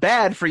good or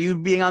bad for you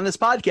being on this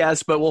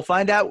podcast, but we'll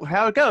find out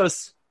how it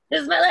goes.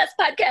 This is my last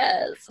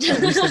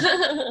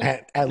podcast.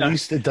 At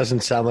least it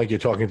doesn't sound like you're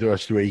talking to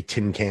us through a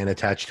tin can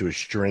attached to a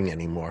string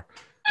anymore.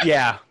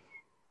 Yeah.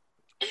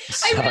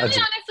 I really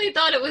honestly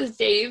thought it was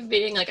Dave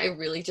being like, I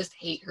really just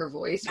hate her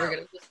voice. We're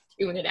going to just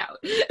tune it out.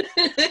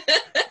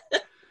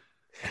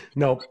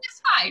 No,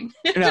 it's fine.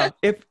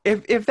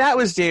 If that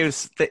was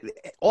Dave's,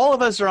 all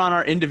of us are on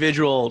our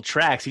individual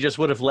tracks. He just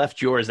would have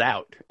left yours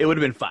out. It would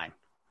have been fine.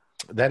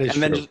 That is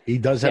true. He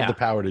does have the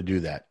power to do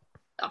that.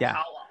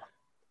 Yeah.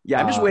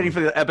 I'm just waiting for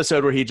the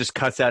episode where he just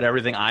cuts out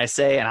everything I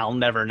say, and I'll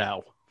never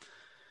know.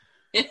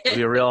 It'll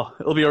be real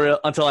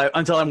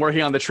until I'm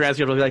working on the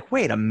transcript. I'll be like,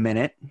 wait a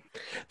minute.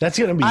 That's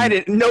gonna be.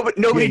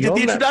 Nobody did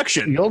the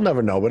introduction. You'll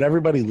never know, but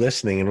everybody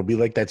listening, it'll be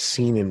like that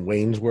scene in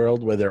Wayne's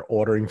World where they're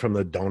ordering from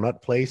the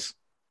donut place.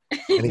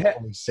 And he's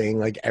only saying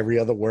like every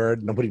other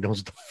word. Nobody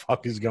knows what the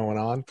fuck is going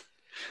on.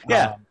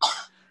 Yeah.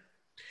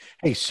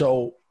 Hey,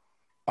 so,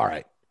 all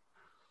right.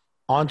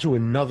 On to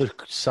another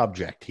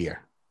subject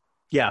here.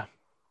 Yeah.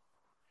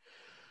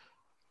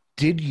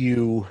 Did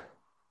you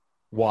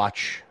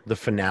watch the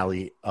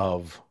finale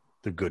of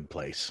The Good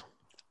Place?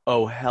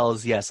 Oh,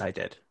 hells yes, I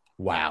did.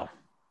 Wow.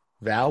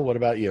 Val, what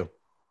about you?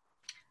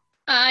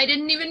 I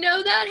didn't even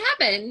know that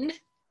happened.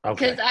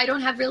 Because I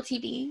don't have real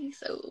TV,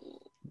 so...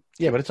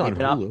 Yeah, but it's on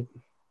Hulu.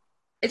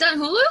 It's on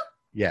Hulu?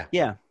 Yeah.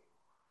 Yeah.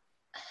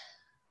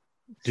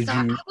 Did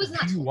you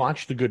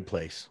watch The Good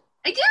Place?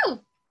 I do.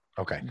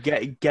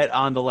 Okay. Get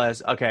on the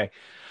list. Okay.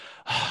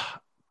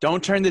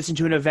 Don't turn this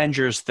into an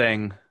Avengers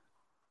thing,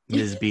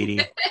 Ms.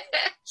 Beatty.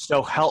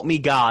 So help me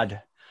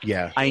God.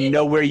 Yeah. I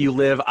know where you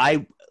live.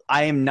 I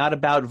am not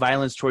about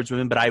violence towards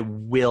women, but I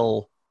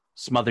will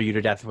smother you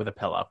to death with a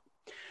pillow.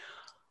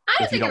 I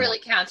don't think it really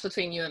counts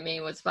between you and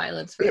me with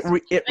violence.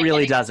 It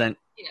really doesn't.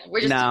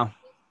 We're just no.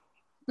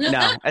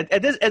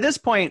 At this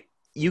point,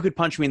 you could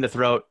punch me in the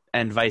throat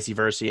and vice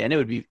versa, and it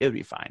would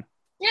be fine.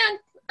 Yeah.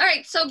 All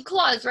right. So,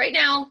 clause right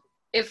now.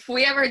 If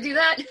we ever do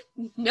that,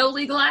 no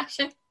legal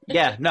action.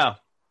 Yeah. No.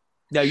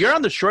 You're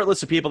on the short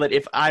list of people that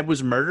if I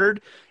was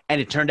murdered and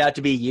it turned out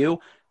to be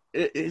you,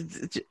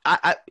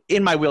 I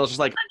in my will, it's just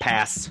like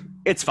pass.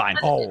 It's fine.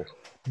 Oh,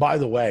 by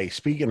the way,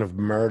 speaking of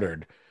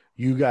murdered,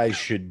 you guys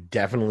should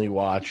definitely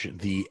watch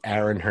the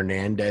Aaron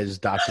Hernandez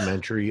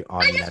documentary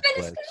on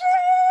Netflix.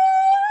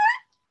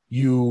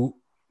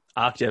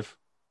 Octave.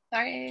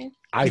 Sorry.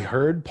 I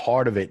heard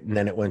part of it and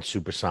then it went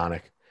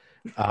supersonic.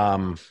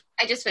 I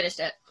just finished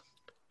it.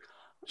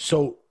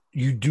 So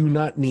you do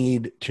not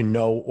need to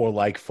know or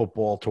like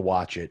football to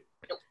watch it.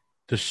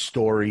 The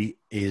story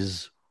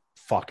is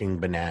fucking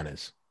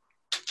bananas.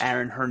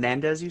 Aaron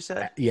Hernandez, you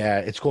said? Yeah,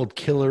 it's called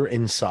Killer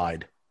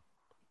Inside.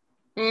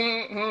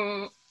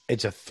 Mm-hmm.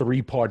 It's a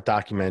 3-part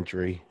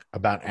documentary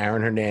about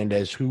Aaron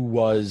Hernandez, who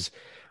was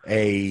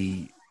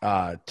a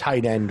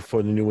tight end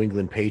for the New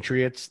England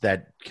Patriots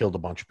that killed a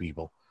bunch of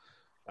people.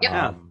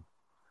 Yep.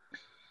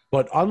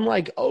 But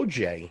unlike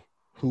OJ,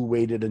 who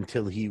waited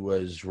until he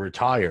was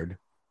retired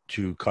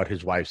to cut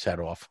his wife's head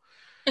off,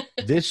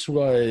 this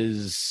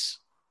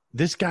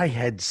guy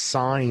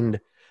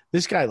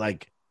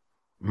like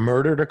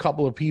murdered a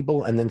couple of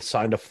people and then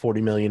signed a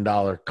 $40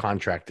 million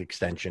contract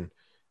extension.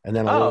 And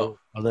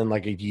then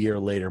like a year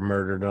later,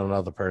 murdered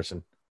another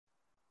person.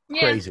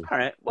 Yeah. Crazy. All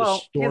right.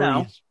 Well,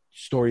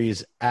 story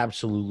is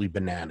absolutely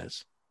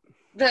bananas.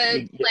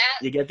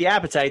 You get the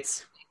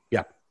appetites.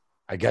 Yeah,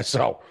 I guess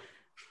so.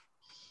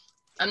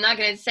 I'm not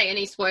going to say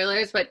any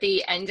spoilers, but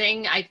the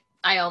ending,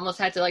 I almost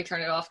had to like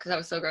turn it off because I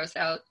was so grossed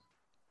out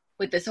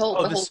with the whole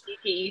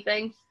CTE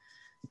thing.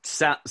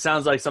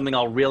 Sounds like something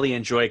I'll really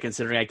enjoy,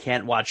 considering I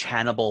can't watch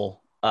Hannibal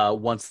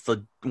once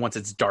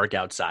it's dark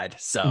outside.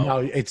 So no,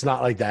 it's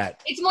not like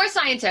that. It's more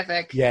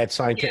scientific. Yeah, it's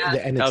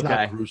scientific, and it's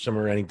not gruesome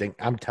or anything.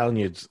 I'm telling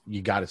you,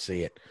 you got to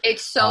see it.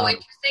 It's so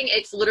interesting.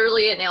 It's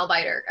literally a nail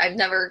biter. I've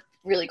never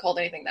really called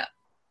anything that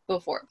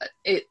before, but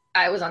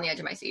I was on the edge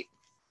of my seat.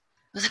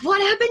 I was like,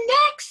 what happened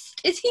next?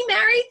 Is he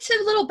married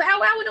to little Bow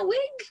Wow in a wig?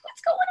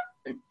 What's going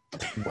on?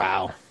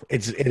 Wow.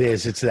 It's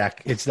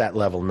that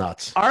level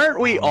nuts. Aren't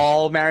we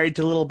all married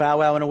to little Bow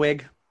Wow in a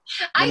wig?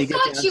 I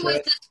thought she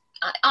was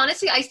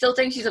honestly, I still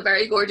think she's a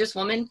very gorgeous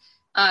woman,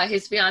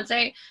 his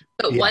fiance.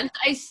 But once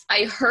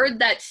I heard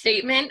that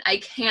statement, I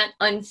can't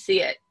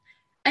unsee it.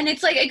 And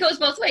it's like, it goes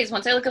both ways.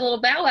 Once I look at little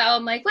Bow Wow,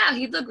 I'm like, wow,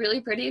 he'd look really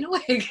pretty in a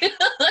wig.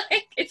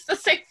 Like, it's the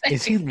same thing.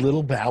 Is he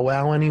little Bow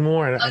Wow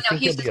anymore? I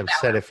think he'll be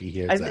upset if he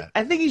hears that.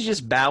 I think he's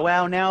just Bow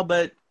Wow now,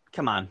 but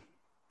come on.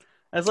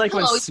 It's like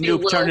when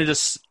Snoop turned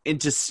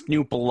into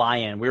Snoop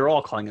Lion. We were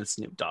all calling him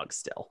Snoop Dogg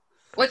still.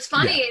 What's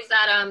funny is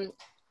that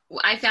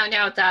I found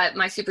out that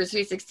My Super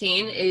Sweet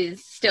 16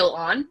 is still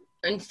on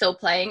and still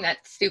playing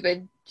that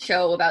stupid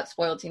show about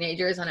spoiled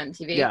teenagers on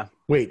MTV. Yeah.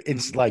 Wait,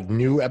 it's like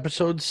new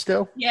episodes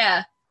still?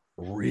 Yeah.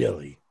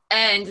 Really?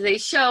 And they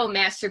show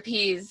Master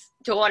P's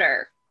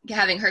daughter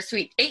having her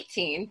sweet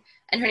 18,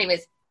 and her name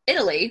is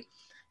Italy.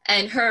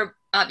 And her,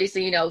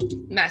 obviously,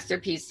 Master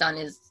P's son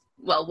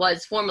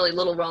was formerly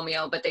Little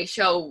Romeo, but they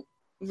show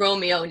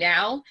Romeo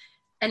now.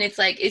 And it's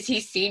like, is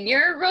he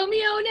senior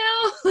Romeo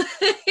now?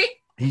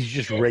 He's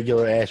just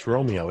regular ass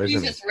Romeo, isn't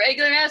he? He's just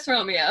regular ass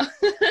Romeo.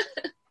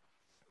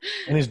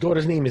 And his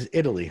daughter's name is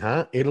Italy,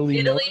 huh?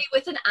 Italy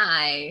with an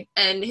I.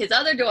 And his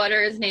other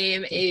daughter's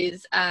name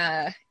is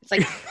it's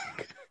like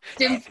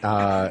Italy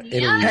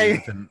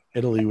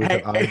with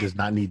an I does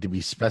not need to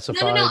be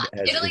specified. No.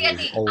 As Italy it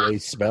is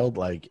always spelled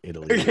like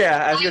Italy.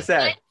 Yeah, I was gonna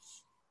say.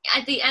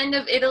 At the end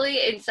of Italy,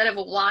 instead of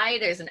a Y,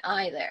 there's an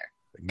I there.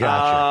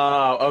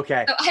 Gotcha. Oh,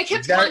 okay. So I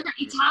kept calling her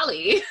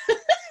Italy.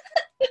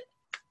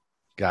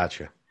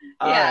 Gotcha.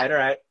 All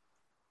right.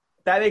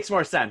 That makes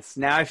more sense.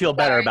 Now I feel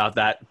better about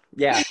that.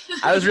 Yeah,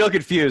 I was real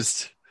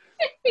confused.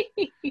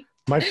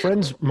 My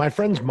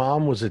friend's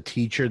mom was a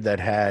teacher that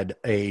had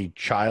a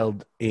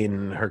child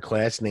in her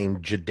class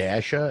named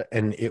Jadasha,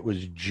 and it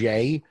was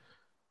J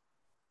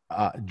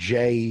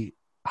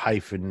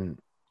hyphen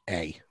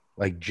A,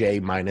 like J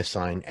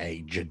 -sign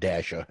A.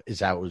 Jadasha is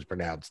how it was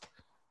pronounced.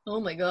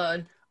 Oh my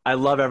god! I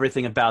love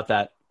everything about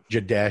that.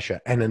 Jadasha,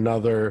 and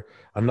another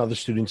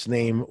student's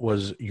name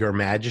was Your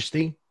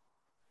Majesty.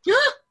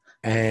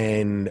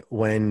 And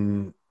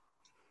when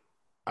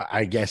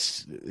I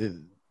guess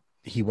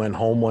he went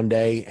home one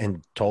day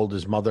and told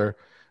his mother,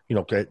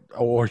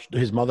 or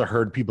his mother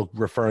heard people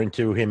referring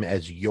to him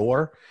as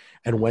Your,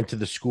 and went to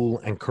the school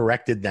and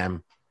corrected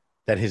them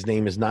that his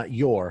name is not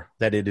Your,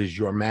 that it is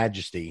Your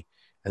Majesty,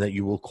 and that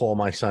you will call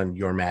my son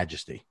Your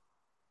Majesty.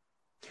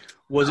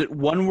 Was it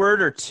one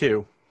word or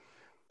two?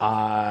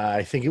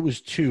 I think it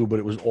was two, but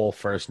it was all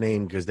first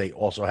name because they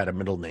also had a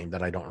middle name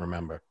that I don't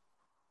remember.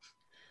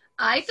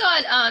 I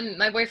thought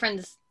my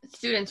boyfriend's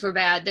students were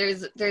bad.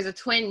 There's a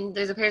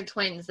pair of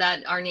twins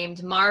that are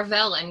named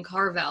Marvel and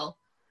Carvel.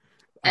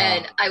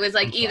 And I was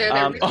like, either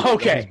they're really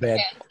okay.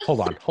 Bad. Hold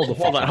on.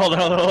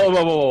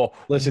 Whoa.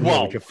 Listen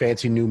here with your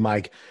fancy new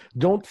mic.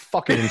 Don't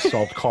fucking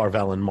insult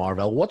Carvel and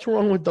Marvel. What's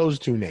wrong with those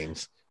two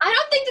names? I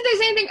don't think that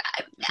there's anything.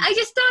 I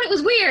just thought it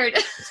was weird.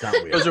 It's not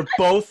weird. Those are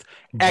both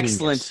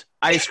excellent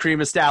ice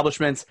cream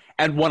establishments,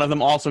 and one of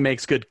them also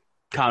makes good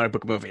comic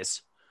book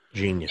movies.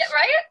 Genius. Yeah,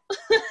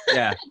 right?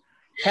 Yeah.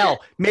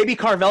 Hell, maybe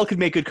Carvel could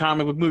make good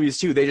comic book movies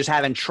too. They just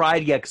haven't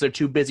tried yet because they're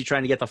too busy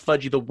trying to get the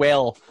Fudgy the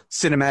Whale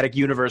cinematic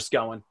universe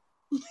going.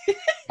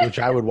 Which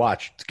I would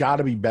watch. It's got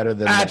to be better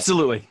than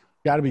absolutely.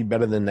 Got to be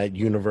better than that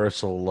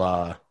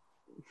Universal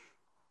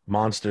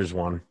Monsters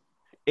one.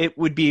 It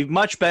would be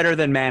much better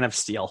than Man of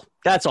Steel.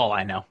 That's all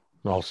I know.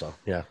 Also,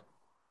 yeah.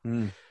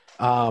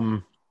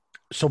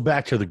 So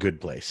back to The Good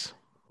Place.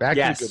 To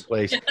The Good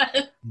Place.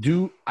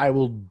 I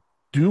will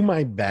do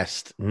my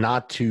best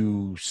not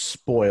to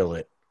spoil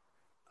it.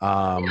 You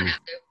don't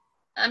have to.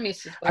 I'm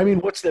used to spoil. I mean,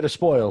 what's there to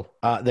spoil?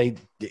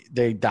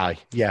 They die.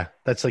 Yeah,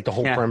 that's like the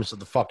whole premise of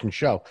the fucking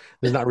show.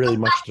 There's not really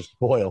much to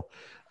spoil.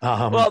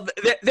 Well,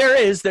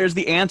 there's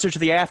the answer to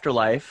the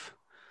afterlife.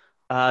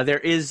 There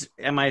is,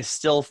 am I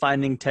still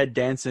finding Ted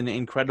Danson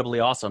incredibly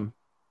awesome?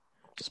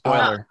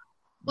 Spoiler.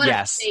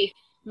 Yes.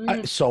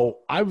 So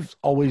I've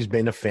always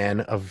been a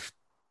fan of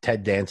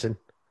Ted Danson.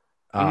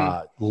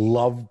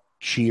 Love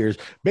Cheers.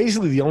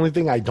 Basically, the only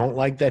thing I don't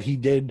like that he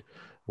did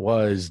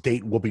was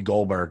date Whoopi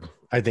Goldberg.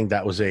 I think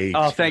that was a...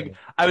 Oh, thank you.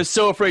 I was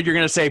so afraid you were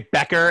going to say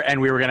Becker and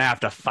we were going to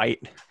have to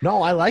fight.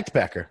 No, I liked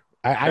Becker.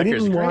 I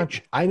didn't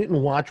watch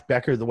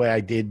Becker the way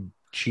I did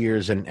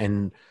Cheers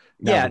and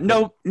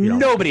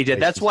nobody did.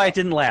 That's why it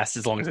didn't last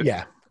as long as it did.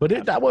 Yeah,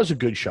 but that was a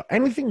good show.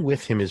 Anything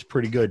with him is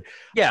pretty good.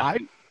 Yeah.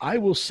 I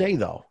will say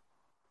though,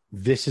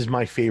 this is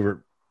my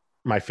favorite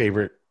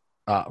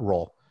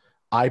role.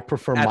 I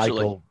prefer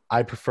Michael.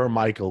 I prefer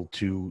Michael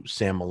to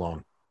Sam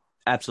Malone.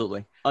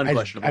 Absolutely.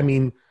 Unquestionable. I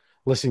mean,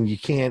 listen, you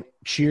can't.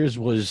 Cheers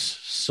was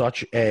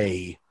such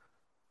an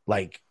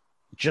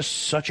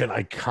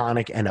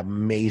iconic and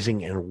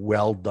amazing and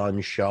well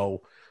done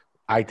show.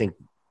 I think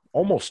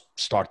almost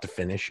start to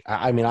finish.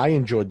 I mean, I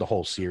enjoyed the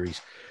whole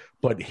series,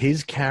 but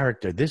this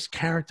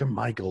character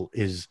Michael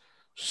is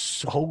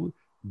so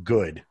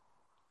good.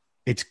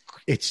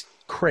 It's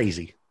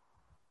crazy.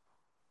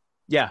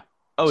 Yeah.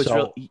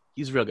 Oh,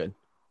 he's real good.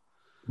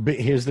 But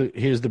here's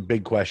the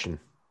big question.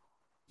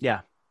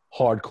 Yeah.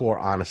 Hardcore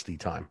honesty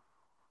time.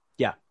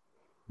 Yeah.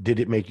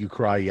 Did it make you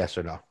cry? Yes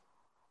or no?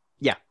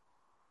 Yeah.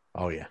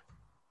 Oh yeah.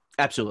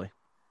 Absolutely.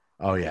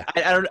 Oh yeah.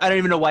 I don't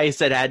even know why he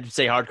said I had to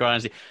say hardcore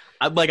honesty.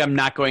 I'm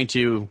not going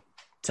to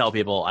tell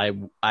people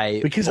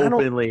because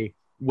openly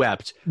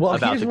wept. Well,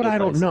 about here's what I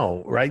don't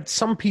know, right?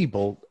 Some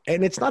people,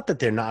 and it's not that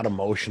they're not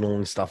emotional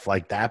and stuff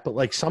like that, but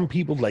like some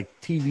people, like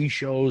TV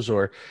shows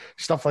or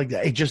stuff like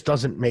that, it just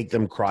doesn't make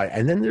them cry.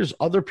 And then there's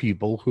other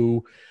people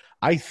who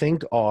I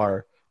think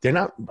they're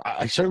not.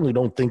 I certainly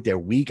don't think they're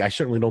weak. I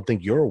certainly don't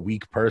think you're a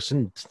weak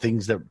person.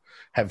 Things that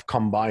have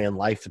come by in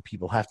life that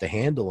people have to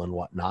handle and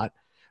whatnot.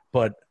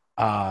 But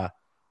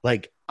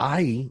like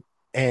I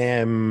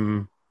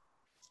am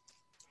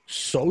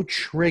so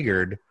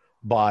triggered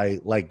by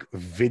like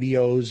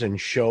videos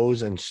and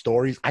shows and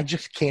stories. I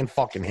just can't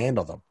fucking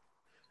handle them.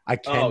 I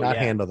cannot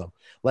handle them.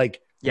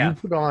 Like you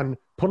put on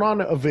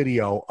a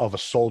video of a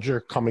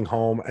soldier coming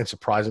home and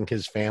surprising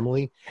his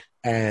family,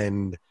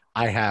 and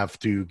I have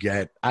to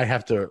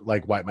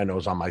like wipe my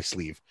nose on my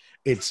sleeve.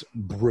 It's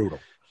brutal.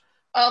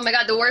 Oh my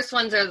God. The worst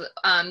ones are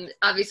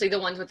obviously the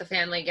ones with the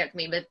family get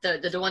me, but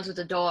the ones with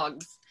the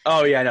dogs.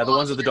 Oh yeah, no, the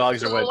ones with the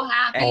dogs are what.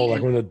 Happy. Oh,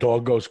 like when the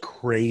dog goes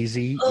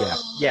crazy.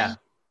 Yeah.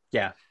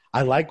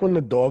 I like when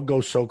the dog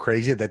goes so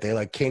crazy that they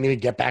like can't even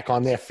get back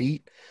on their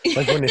feet.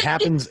 Like when it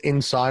happens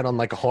inside on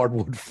like a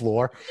hardwood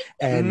floor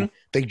and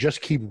they just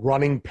keep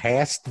running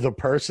past the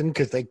person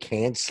because they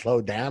can't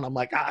slow down. I'm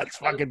like, it's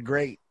fucking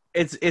great.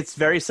 It's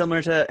very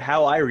similar to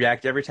how I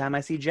react every time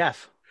I see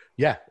Jeff.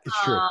 Yeah,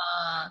 it's true.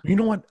 You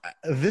know what?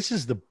 This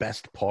is the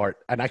best part,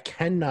 and I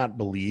cannot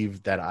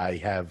believe that I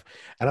have.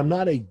 And I'm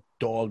not a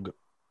dog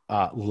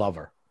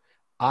lover.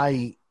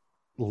 I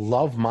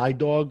love my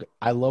dog.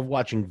 I love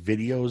watching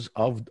videos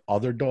of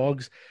other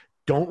dogs.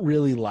 Don't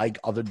really like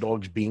other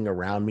dogs being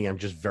around me. I'm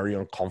just very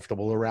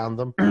uncomfortable around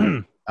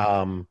them.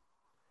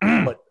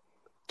 But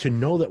to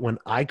know that when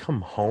I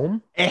come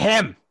home,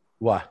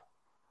 what?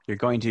 You're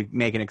going to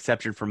make an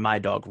exception for my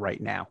dog right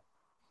now.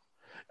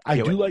 I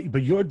do like,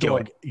 but your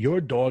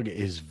dog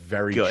is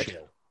very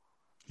chill.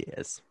 He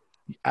is.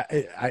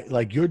 I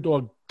like your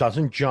dog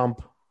doesn't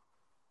jump.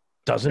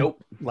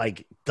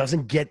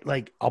 doesn't get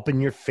like up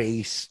in your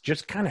face,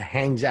 just kind of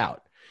hangs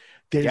out.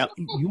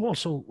 You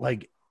also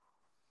like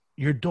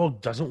your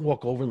dog doesn't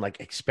walk over and like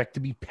expect to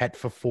be pet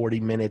for 40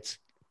 minutes.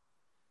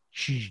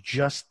 She's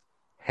just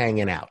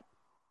hanging out.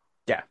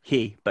 Yeah,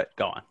 but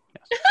go on.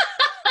 Yes.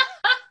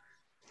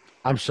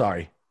 I'm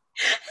sorry.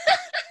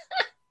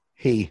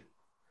 I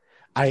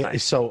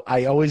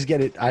always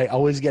get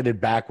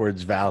it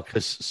backwards, Val,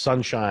 because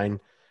Sunshine,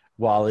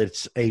 while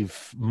it's a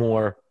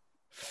more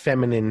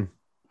feminine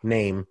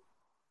name,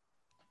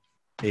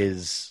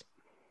 is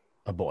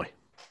a boy.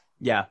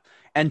 Yeah.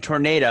 And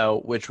Tornado,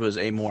 which was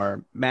a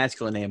more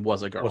masculine name,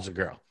 was a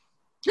girl.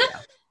 Yeah.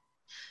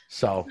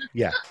 So,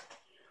 yeah.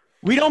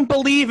 We don't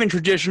believe in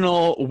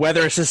traditional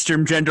weather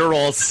system gender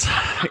roles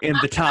in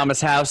the Thomas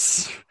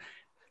house.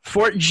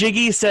 Fort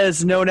Jiggy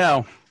says no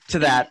to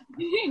that.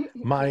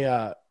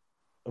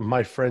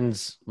 My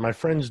friend's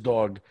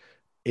dog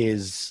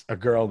is a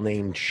girl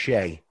named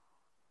Shay,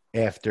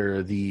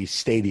 after the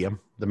stadium,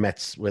 the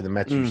Mets, where the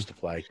Mets used to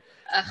play.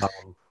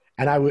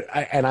 And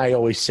I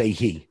always say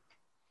he.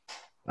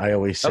 I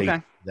always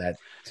say that.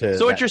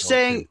 So what you're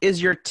saying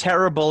is you're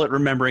terrible at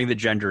remembering the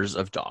genders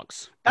of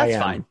dogs. That's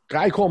fine.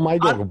 I call my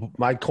dog.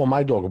 I call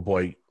my dog a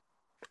boy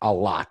a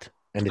lot,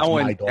 and it's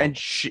my dog.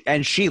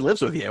 And she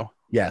lives with you.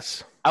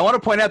 Yes. I want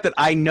to point out that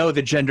I know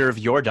the gender of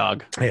your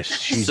dog. Yes,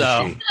 she's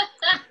a she.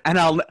 And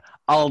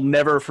I'll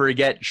never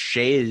forget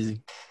Shay's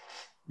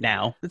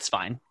now. It's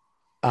fine.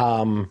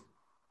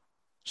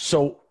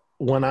 So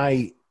when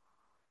I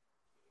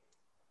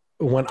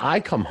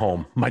come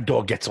home, my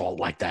dog gets all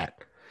like that.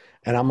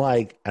 And I'm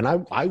like, and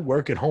I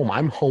work at home.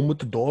 I'm home with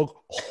the dog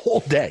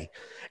all day.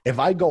 If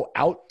I go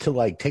out to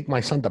like take my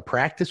son to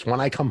practice, when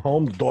I come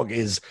home, the dog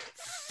is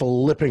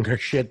flipping her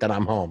shit that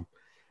I'm home.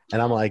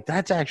 And I'm like,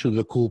 that's actually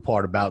the cool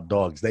part about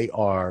dogs. They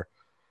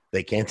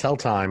can't tell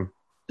time.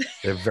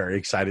 They're very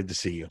excited to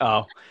see you.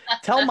 Oh,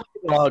 tell my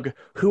dog,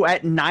 who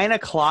at 9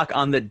 o'clock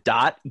on the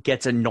dot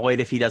gets annoyed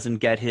if he doesn't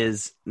get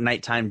his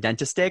nighttime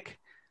dentist stick,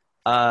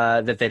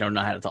 that they don't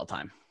know how to tell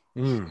time.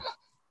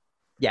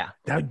 Yeah.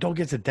 That dog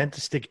gets a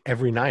dentist stick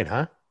every night,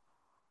 huh?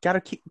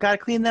 Gotta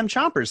clean them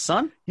chompers,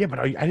 son. Yeah, but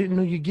I didn't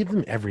know you give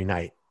them every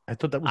night. I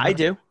thought that was. I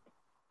do.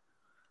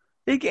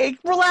 It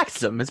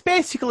relaxes them. It's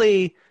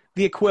basically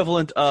the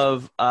equivalent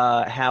of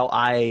how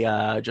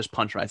I just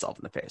punch myself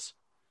in the face.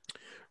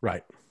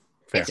 Right.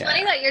 Fair. It's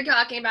funny that you're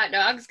talking about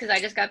dogs because I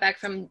just got back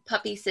from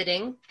puppy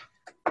sitting.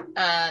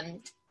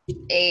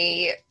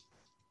 A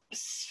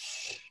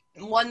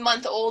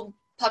 1-month-old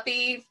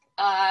puppy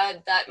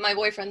that my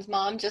boyfriend's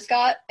mom just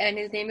got, and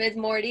his name is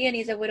Morty, and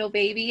he's a little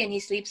baby, and he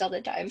sleeps all the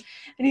time,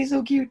 and he's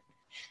so cute.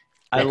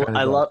 I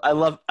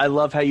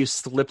love how you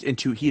slipped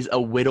into he's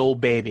a whittle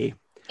baby.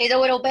 He's a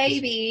little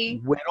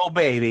baby. Whittle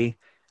baby.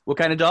 What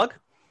kind of dog?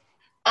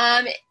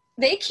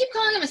 They keep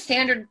calling him a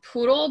standard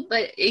poodle,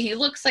 but he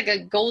looks like a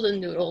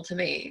golden doodle to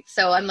me.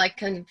 So I'm like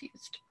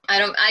confused.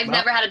 I've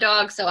never had a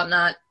dog, so I'm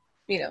not,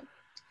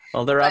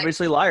 Well, they're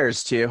obviously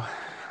liars to you.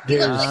 He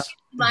looks like he's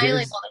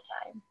smiling all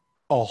the time.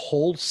 A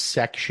whole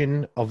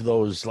section of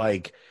those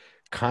like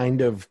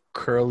kind of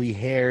curly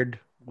haired,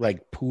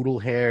 like poodle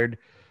haired,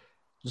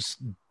 just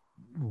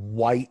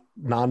white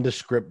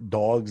nondescript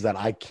dogs that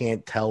I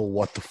can't tell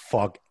what the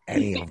fuck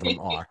any of them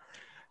are.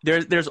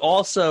 There's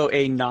also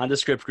a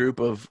nondescript group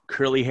of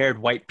curly-haired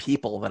white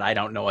people that I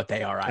don't know what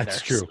they are either.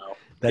 That's true. So,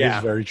 that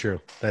is very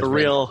true. That's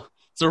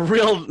it's a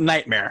real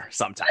nightmare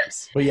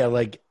sometimes. But yeah,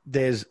 like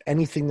there's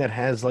anything that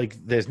has like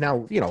there's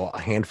now,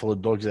 a handful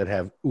of dogs that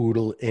have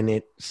oodle in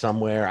it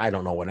somewhere. I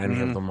don't know what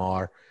any of them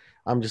are.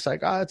 I'm just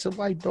like, it's a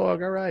white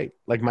dog. All right.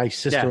 Like my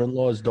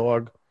sister-in-law's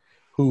dog,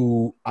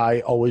 who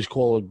I always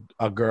call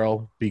a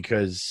girl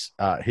because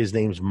his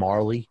name's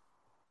Marley.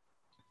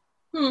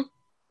 Okay.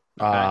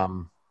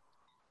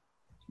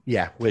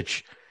 Yeah,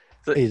 which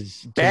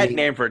is bad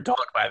name for a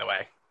dog, by the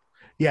way.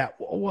 Yeah,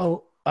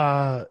 well,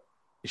 I'm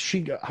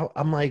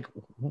like,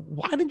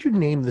 why did you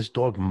name this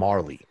dog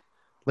Marley?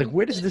 Like,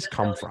 where does this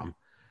come from?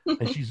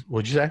 And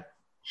what'd you say?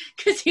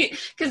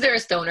 Because they're a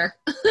stoner.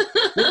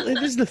 Well,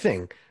 it is the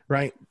thing,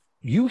 right?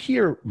 You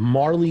hear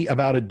Marley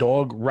about a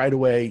dog right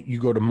away. You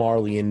go to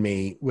Marley and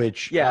Me,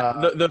 which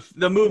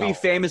the movie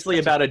famously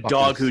about a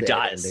dog who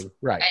dies, ending.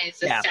 Right?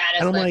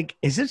 And I'm like,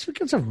 is this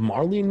because of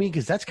Marley and Me?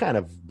 Because that's kind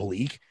of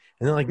bleak.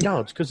 And they're like, no,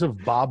 it's because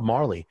of Bob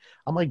Marley.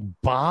 I'm like,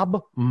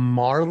 Bob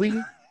Marley?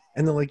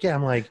 And they're like, yeah.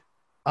 I'm like,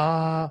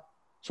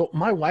 so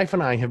my wife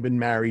and I have been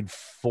married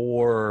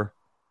for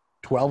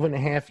 12 and a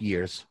half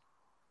years.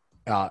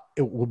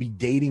 It will be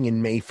dating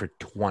in May for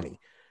 20.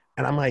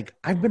 And I'm like,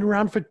 I've been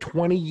around for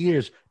 20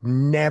 years.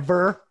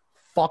 Never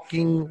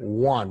fucking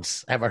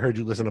once have I heard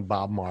you listen to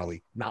Bob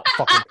Marley. Not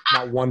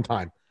one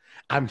time.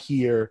 I'm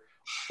here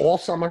all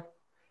summer.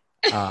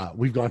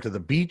 We've gone to the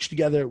beach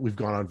together. We've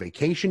gone on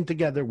vacation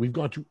together. We've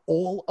gone to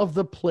all of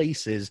the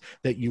places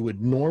that you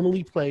would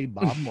normally play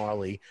Bob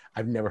Marley.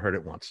 I've never heard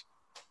it once.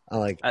 I'm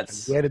like,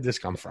 where did this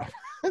come from?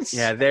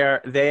 Yeah,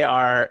 they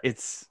are.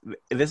 This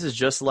is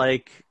just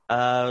like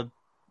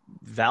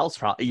Val's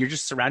problem. You're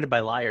just surrounded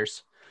by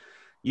liars.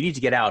 You need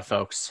to get out,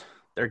 folks.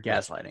 They're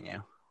gaslighting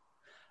you.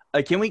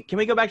 Can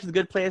we go back to The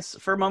Good Place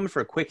for a moment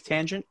for a quick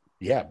tangent?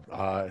 Yeah.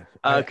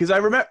 Because I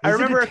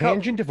remember a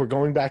tangent if we're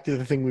going back to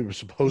the thing we were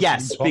supposed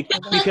to be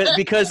talking about?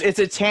 because it's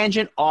a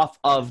tangent off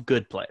of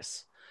Good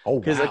Place.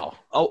 Oh, wow.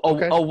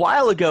 A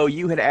while ago,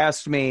 you had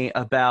asked me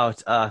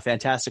about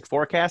Fantastic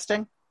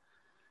forecasting.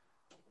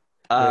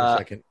 Wait a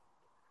second.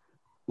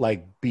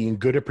 Like being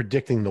good at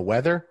predicting the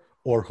weather,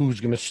 or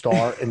who's going to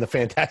star in the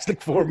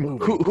Fantastic Four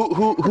movie?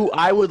 Who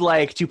I would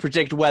like to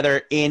predict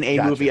weather in a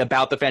movie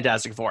about the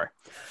Fantastic Four.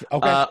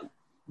 Okay.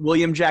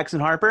 William Jackson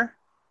Harper,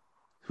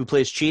 who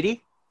plays Chidi.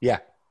 Yeah.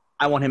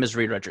 I want him as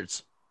Reed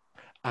Richards.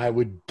 I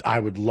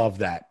would love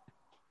that.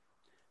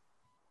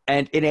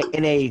 And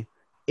in a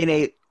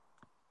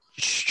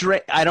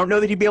I don't know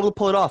that he'd be able to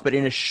pull it off, but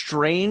in a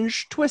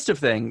strange twist of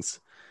things,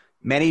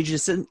 Manny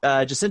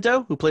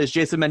Jacinto, who plays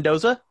Jason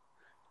Mendoza,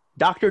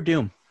 Dr.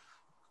 Doom.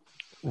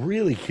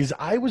 Really? Because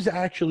I was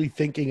actually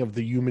thinking of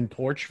the Human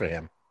Torch for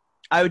him.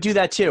 I would do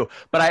that too,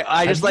 but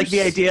I just like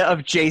the idea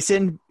of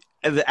Jason,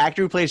 the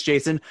actor who plays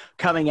Jason,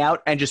 coming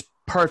out and just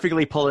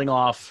perfectly pulling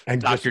off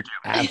and Dr. just Doom.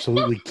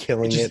 Absolutely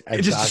killing it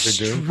as just Dr.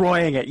 Doom.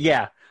 Destroying it,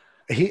 yeah.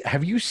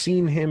 Have you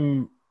seen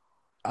him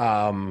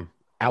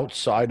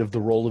outside of the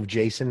role of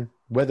Jason?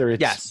 Whether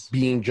it's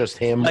being just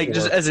him, like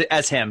just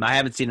as him. I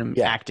haven't seen him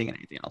acting in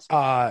anything else.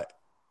 I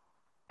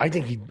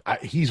think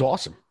he's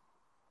awesome.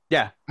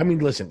 Yeah, I mean,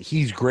 listen,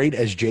 he's great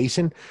as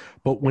Jason,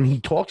 but when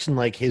he talks in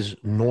like his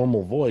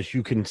normal voice,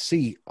 you can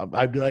see.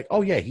 I'd be like,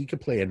 oh yeah, he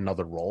could play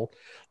another role.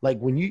 Like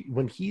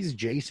when he's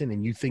Jason,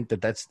 and you think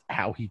that that's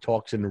how he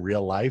talks in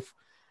real life,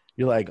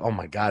 you're like, oh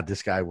my god,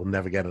 this guy will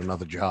never get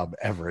another job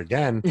ever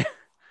again.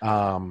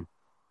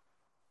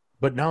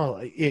 But no,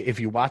 if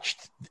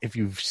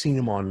you've seen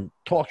him on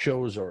talk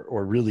shows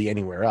or really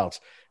anywhere else,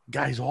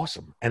 guy's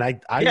awesome. And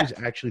I was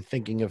actually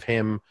thinking of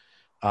him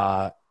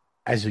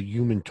as a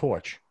Human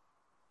Torch.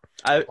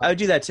 I would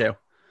do that too.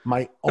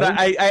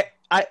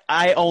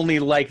 I only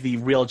like the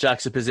real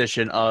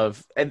juxtaposition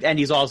of, and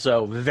he's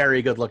also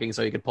very good looking,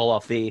 so he could pull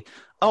off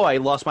I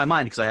lost my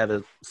mind because I have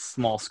a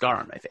small scar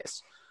on my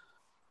face.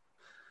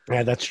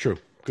 Yeah, that's true.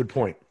 Good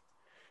point.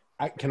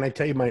 Can I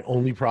tell you my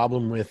only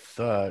problem with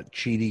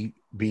Chidi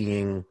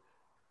being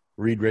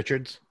Reed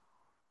Richards?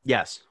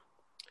 Yes.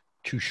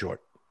 Too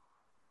short.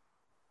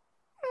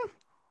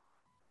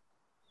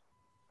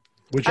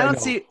 Which I don't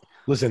see.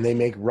 Listen, they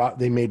made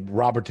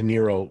Robert De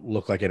Niro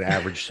look like an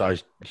average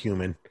sized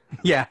human.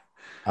 Yeah.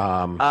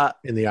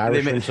 In The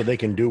Irishman, so they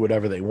can do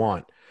whatever they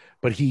want.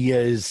 But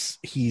he's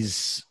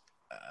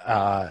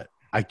I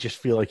just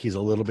feel like he's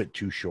a little bit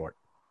too short.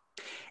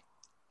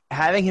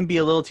 Having him be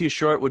a little too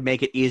short would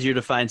make it easier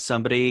to find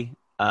somebody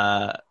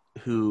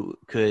who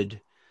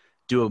could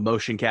do a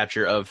motion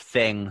capture of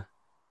Thing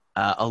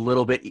a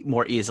little bit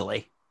more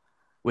easily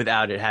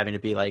without it having to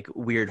be like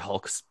weird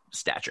Hulk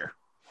stature.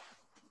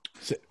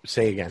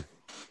 Say again.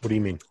 What do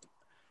you mean?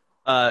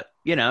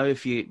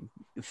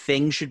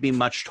 Thing should be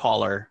much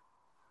taller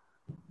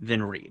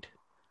than Reed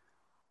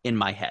in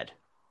my head.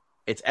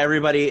 It's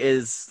everybody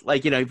is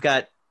like, you've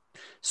got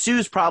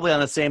Sue's probably on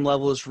the same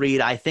level as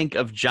Reed. I think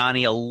of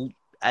Johnny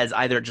as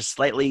either just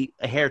slightly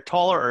a hair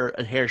taller or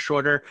a hair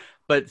shorter,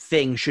 but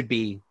Thing should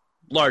be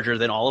larger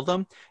than all of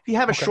them. If you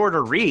have a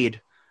shorter Reed,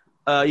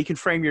 you can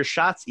frame your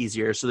shots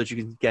easier so that you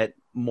can get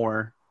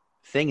more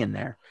Thing in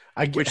there,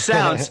 which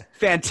sounds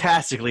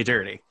fantastically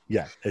dirty.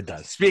 Yeah, it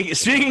does.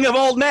 Speaking of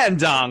old men,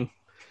 Dong.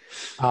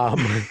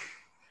 I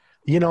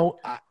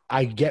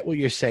get what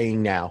you're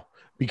saying now,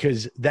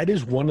 because that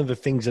is one of the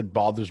things that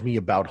bothers me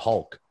about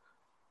Hulk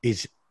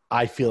is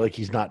I feel like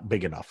he's not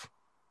big enough.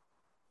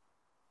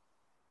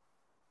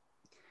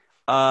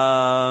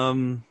 I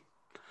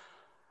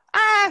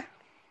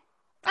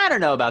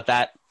don't know about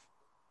that.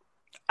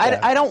 Yeah.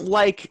 I don't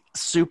like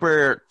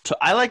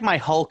I like my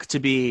Hulk to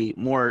be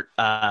more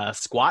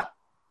squat.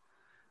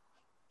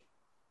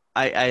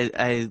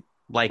 I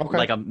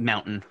like a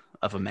mountain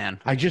of a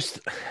man. I feel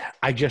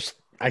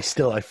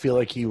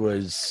like he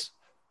was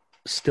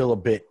still a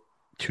bit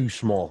too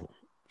small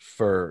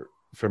for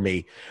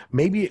me.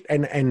 Maybe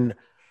and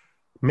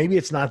maybe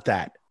it's not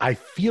that. I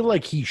feel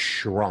like he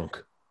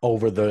shrunk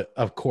over the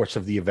course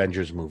of the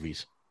Avengers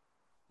movies.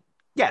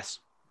 Yes.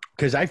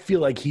 Because I feel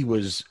like he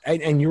was,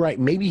 and you're right,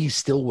 maybe he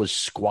still was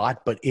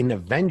squat, but in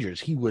Avengers,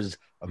 he was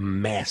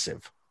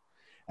massive.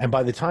 And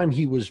by the time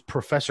he was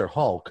Professor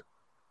Hulk,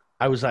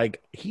 I was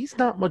like, he's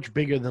not much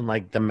bigger than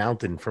like the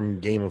mountain from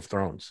Game of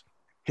Thrones.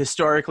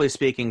 Historically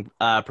speaking,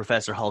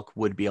 Professor Hulk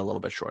would be a little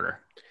bit shorter.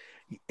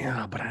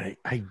 Yeah, but I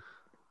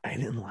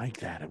didn't like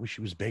that. I wish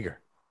he was bigger.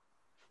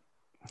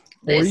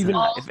 This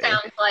sounds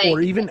like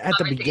or even at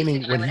the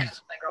beginning when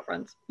he's my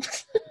girlfriends.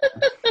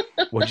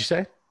 What'd you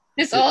say?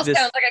 This sounds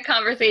like a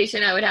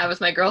conversation I would have with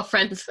my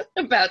girlfriends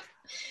about,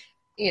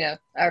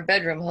 our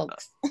bedroom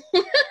Hulks.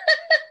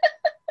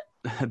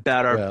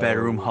 About our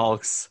bedroom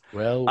Hulks.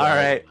 Well, all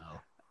right.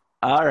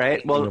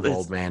 Well,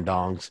 old man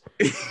dongs.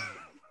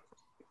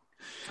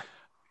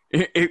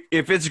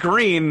 If it's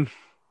green,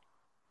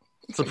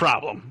 It's a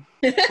problem.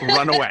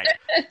 Run away.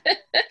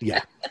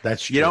 Yeah,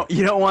 that's true.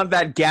 You don't want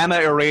that gamma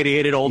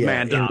irradiated old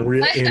man dong.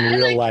 In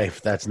real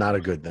life, that's not a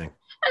good thing.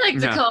 I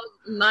like to call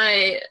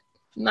my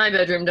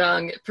bedroom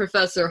dong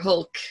Professor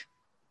Hulk.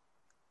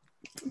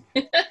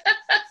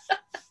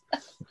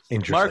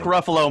 Interesting. Mark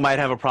Ruffalo might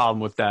have a problem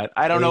with that.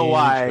 I don't know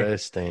why.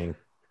 Interesting.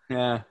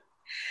 Yeah.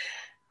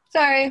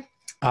 Sorry.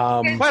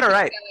 Quite all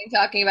right.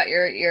 Talking about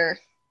your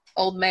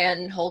old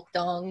man Hulk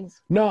dongs.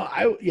 No,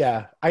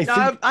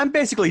 I'm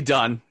basically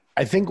done.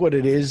 I think what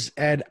it is,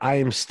 Ed, I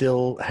am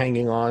still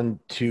hanging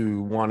on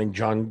to wanting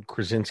John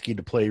Krasinski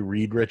to play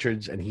Reed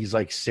Richards, and he's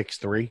like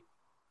 6'3".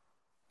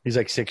 He's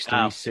like 6'3",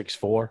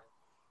 6'4".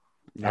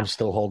 Yeah. I'm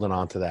still holding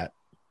on to that.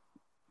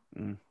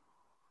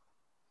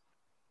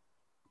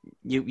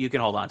 You can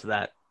hold on to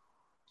that.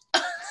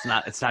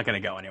 It's not going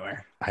to go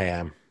anywhere. I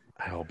am.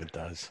 I hope it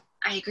does.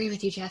 I agree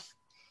with you, Jeff.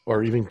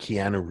 Or even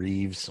Keanu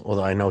Reeves,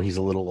 although I know he's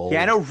a little old.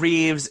 Keanu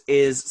Reeves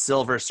is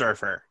Silver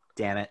Surfer.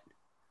 Damn it.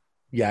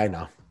 Yeah, I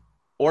know.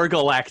 Or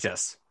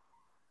Galactus.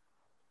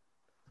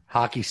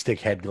 Hockey stick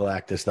head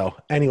Galactus, though.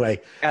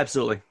 Anyway.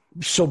 Absolutely.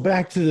 So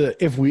back to the,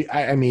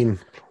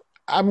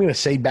 I'm going to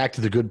say back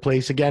to the good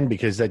place again,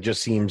 because that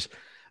just seems,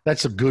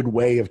 that's a good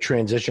way of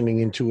transitioning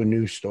into a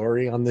new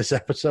story on this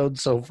episode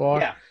so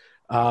far.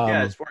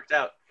 Yeah. It's worked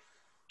out.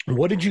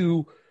 What did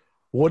you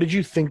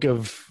think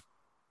of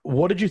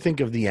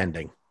the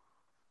ending?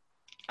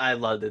 I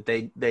loved it.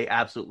 They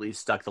absolutely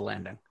stuck the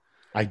landing.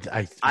 I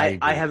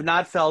have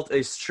not felt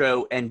a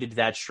show ended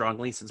that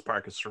strongly since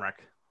Parks and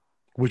Rec.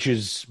 Which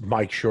is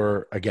Mike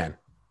Schur again.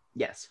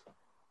 Yes.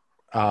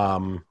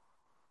 Yeah,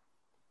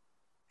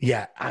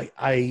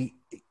 I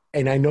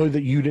know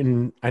that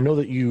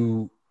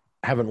you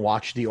haven't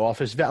watched The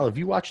Office. Val, have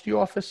you watched The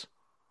Office?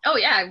 Oh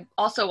yeah, I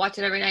also watch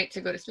it every night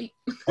to go to sleep.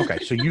 Okay,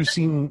 so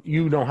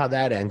you know how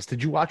that ends.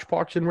 Did you watch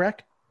Parks and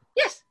Rec?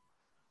 Yes.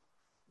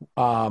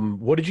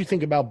 What did you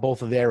think about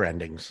both of their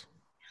endings?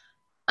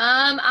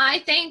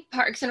 I think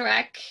Parks and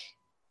Rec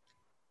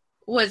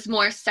was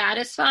more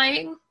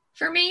satisfying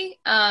for me.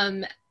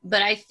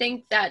 But I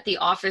think that The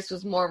Office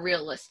was more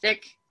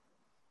realistic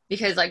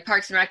because like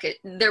Parks and Rec,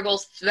 they're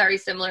both very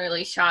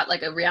similarly shot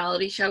like a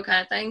reality show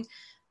kind of thing.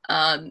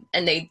 And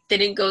they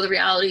didn't go the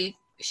reality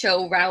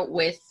show route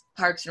with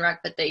Parks and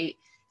Rec, but they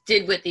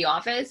did with The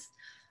Office.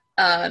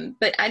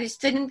 But I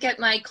just didn't get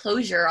my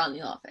closure on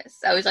The Office.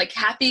 I was like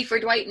happy for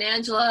Dwight and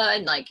Angela,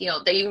 and like,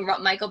 they even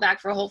brought Michael back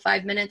for a whole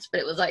 5 minutes,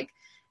 but it was like,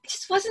 it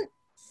just wasn't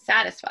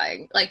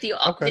satisfying. Like the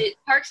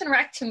Parks and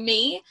Rec to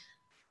me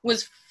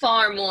was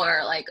far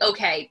more like,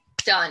 okay,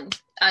 done.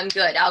 I'm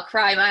good. I'll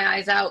cry my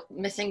eyes out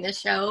missing this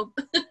show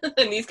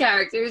and these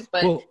characters.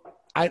 But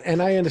I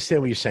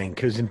understand what you're saying,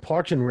 because in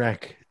Parks and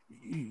Rec,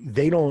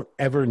 they don't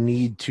ever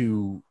need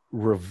to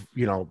revive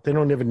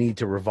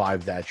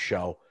that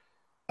show.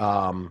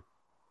 Although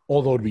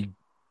it'd be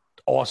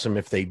awesome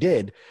if they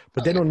did,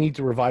 but they don't need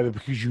to revive it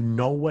because you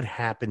know what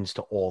happens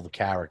to all the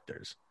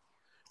characters.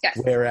 Yes.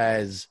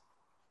 Whereas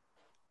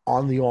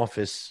on The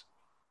Office,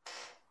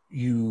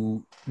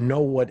 you know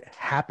what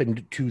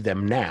happened to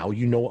them now.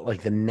 You know what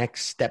like the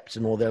next steps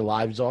in all their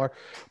lives are,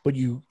 but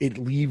it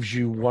leaves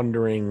you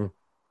wondering,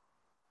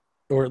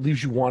 or it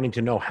leaves you wanting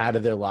to know how do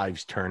their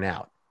lives turn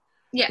out.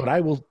 Yeah.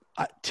 But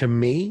to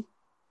me,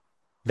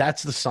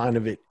 that's the sign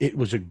of it. It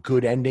was a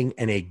good ending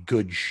and a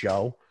good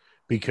show,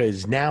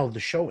 because now the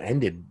show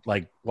ended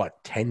like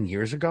 10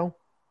 years ago?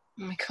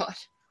 Oh my God.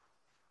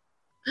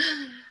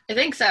 I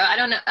think so. I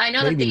don't know. I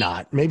know maybe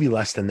not. Maybe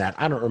less than that.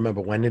 I don't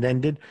remember when it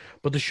ended,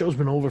 but the show's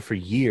been over for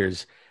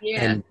years,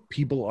 and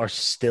people are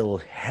still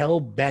hell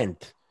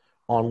bent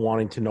on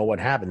wanting to know what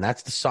happened.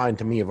 That's the sign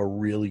to me of a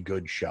really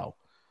good show.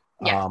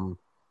 Yeah.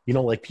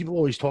 Like people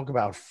always talk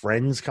about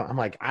Friends. I'm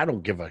like, I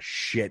don't give a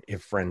shit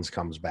if Friends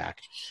comes back.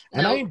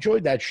 And I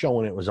enjoyed that show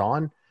when it was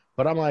on,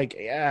 but I'm like,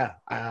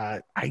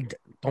 I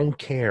don't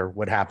care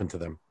what happened to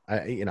them.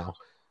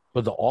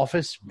 But The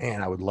Office,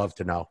 man, I would love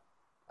to know.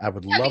 I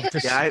would love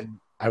to see. I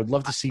would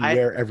love to see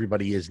where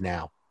everybody is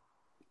now.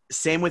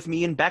 Same with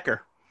me and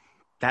Becker.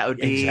 That would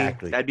be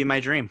that'd be my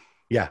dream.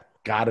 Yeah,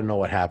 got to know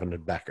what happened to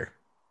Becker.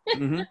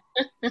 Mm-hmm.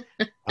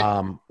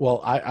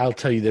 Well, I'll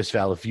tell you this,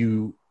 Val.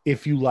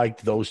 If you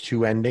liked those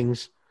two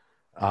endings,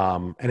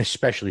 and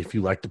especially if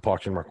you like the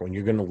Parks and Rec one,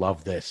 you're going to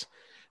love this.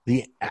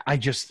 I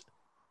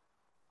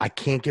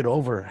can't get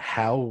over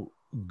how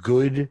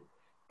good,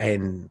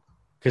 and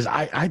because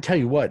I tell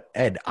you what,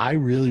 Ed, I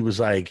really was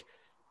like,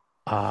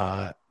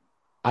 I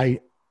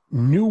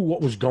knew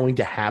what was going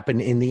to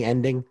happen in the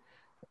ending.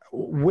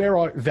 Where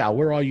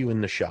are you in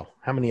the show?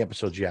 How many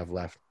episodes do you have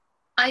left?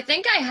 I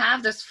think I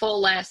have this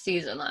full last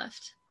season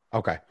left.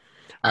 Okay.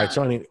 All right.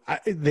 So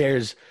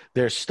there's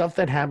stuff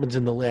that happens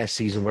in the last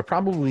season where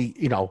probably,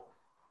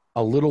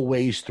 a little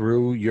ways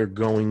through, you're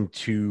going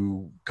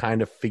to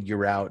kind of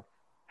figure out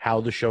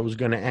how the show is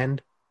going to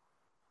end.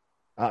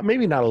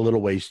 Maybe not a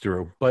little ways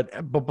through,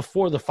 but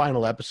before the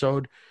final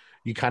episode,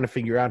 you kind of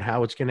figure out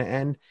how it's going to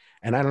end.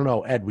 And I don't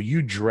know, Ed, were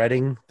you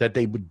dreading that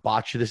they would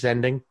botch this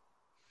ending?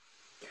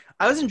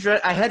 I was in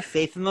dread. I had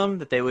faith in them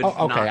that they would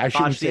not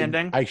botch the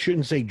ending. I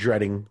shouldn't say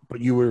dreading, but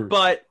you were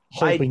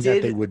hoping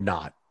that they would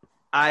not.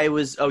 I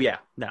was. Oh yeah,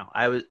 no.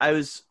 I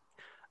was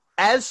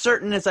as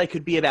certain as I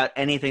could be about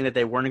anything that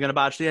they weren't going to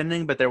botch the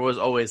ending, but there was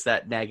always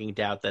that nagging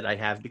doubt that I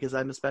have because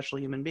I'm a special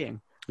human being.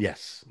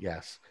 Yes.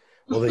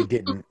 Well, they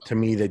didn't. To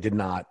me, they did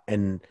not.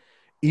 And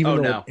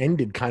even though it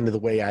ended kind of the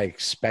way I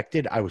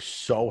expected, I was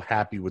so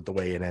happy with the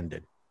way it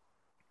ended.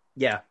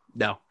 Yeah.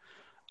 No.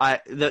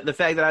 The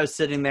fact that I was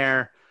sitting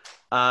there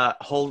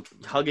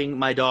hugging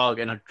my dog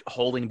and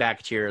holding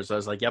back tears, I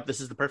was like, yep,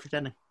 this is the perfect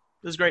ending.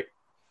 This is great.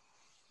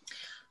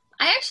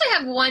 I actually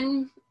have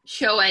one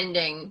show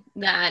ending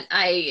that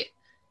I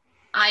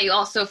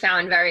also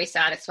found very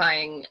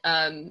satisfying.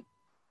 30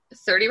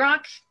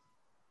 Rock.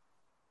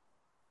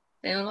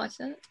 Anyone watch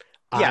that?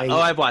 Yeah.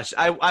 I've watched.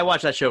 I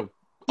watched that show.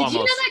 Did you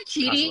know that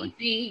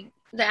Chidi,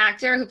 the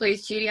actor who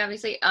plays Chidi,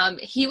 obviously,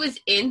 he was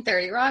in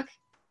 30 Rock?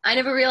 I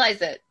never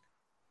realized it.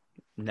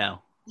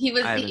 No.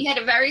 He had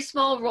a very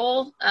small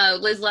role.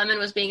 Liz Lemon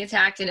was being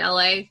attacked in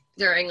LA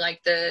during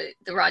like the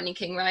Rodney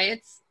King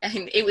riots,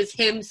 and it was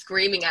him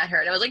screaming at her,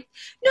 and I was like,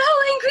 "No,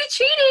 angry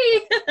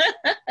Chidi!"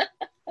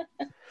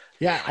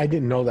 Yeah, I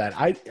didn't know that.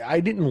 I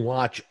didn't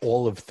watch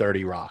all of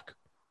 30 Rock.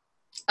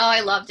 Oh, I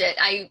loved it.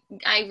 I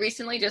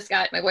recently just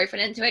got my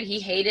boyfriend into it. He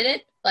hated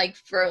it.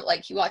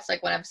 He watched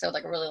like one episode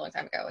like a really long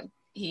time ago, and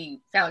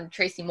he found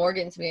Tracy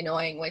Morgan to be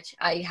annoying, which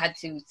I had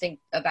to think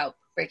about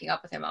breaking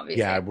up with him, obviously.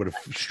 Yeah, I would have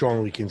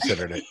strongly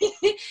considered it.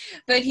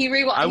 But he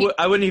rewatched.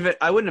 I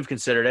wouldn't have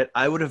considered it.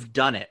 I would have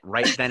done it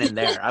right then and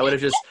there. I would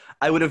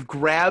have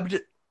grabbed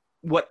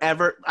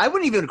whatever. I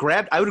would have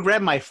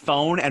grabbed my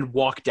phone and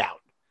walked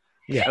out.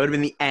 Yeah. That would have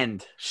been the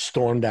end.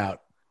 Stormed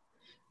out.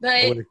 But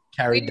I would have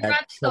carried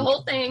that the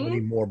whole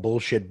thing. More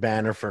bullshit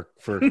banner for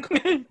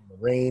the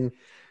rain,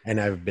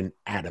 and I've been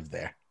out of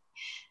there.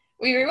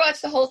 We rewatched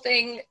the whole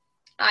thing.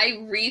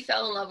 I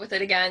fell in love with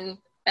it again.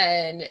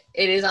 And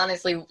it is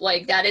honestly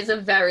like that is a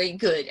very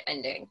good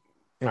ending.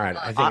 All right,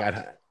 I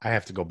think I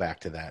have to go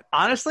back to that.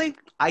 Honestly,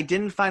 I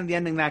didn't find the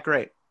ending that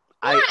great.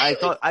 I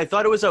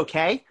thought it was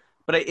okay,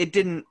 but it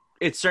didn't.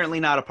 It's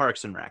certainly not a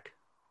Parks and Rec.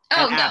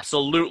 Oh, no.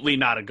 Absolutely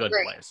not a good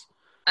place.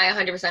 I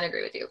 100%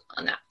 agree with you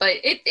on that. But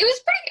it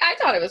was pretty. I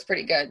thought it was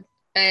pretty good,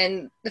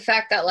 and the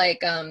fact that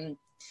like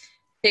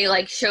they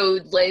like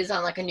showed Liz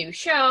on like a new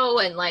show,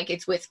 and like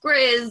it's with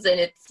Grizz, and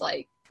it's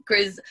like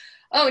Grizz.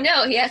 Oh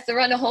no, he has to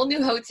run a whole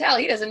new hotel.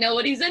 He doesn't know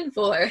what he's in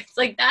for. It's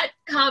like that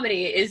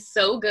comedy is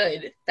so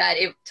good that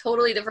it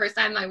totally, the first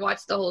time I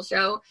watched the whole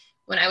show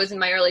when I was in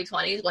my early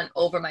 20s, went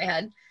over my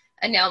head.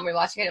 And now I'm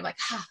rewatching it. I'm like,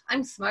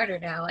 I'm smarter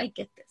now. I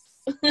get this.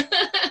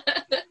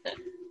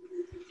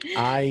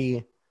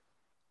 I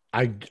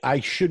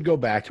should go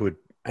back to it.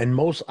 And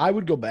I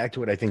would go back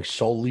to it, I think,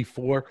 solely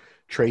for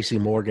Tracy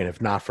Morgan, if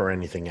not for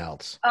anything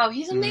else. Oh,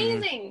 he's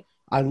amazing.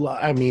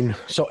 I mean,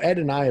 so Ed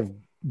and I have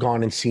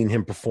gone and seen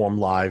him perform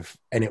live,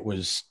 and it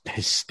was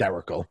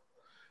hysterical.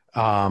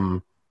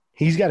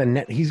 He's got a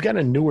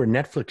newer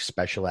Netflix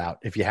special out.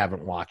 If you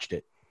haven't watched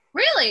it,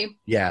 really?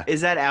 Yeah.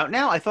 Is that out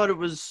now? I thought it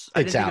was.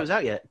 I didn't think it was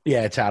out yet.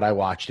 Yeah, it's out. I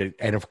watched it,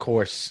 and of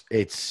course,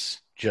 he's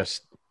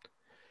just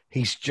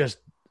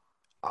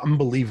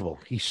unbelievable.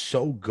 He's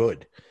so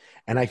good,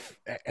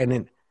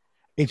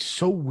 it's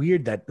so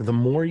weird that the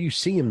more you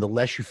see him, the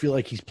less you feel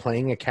like he's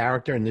playing a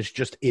character, and this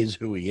just is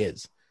who he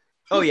is.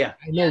 Oh, yeah.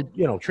 I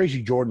know,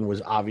 Tracy Jordan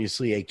was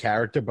obviously a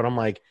character, but I'm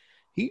like,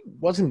 he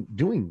wasn't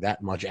doing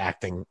that much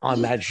acting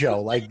on that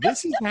show. Like,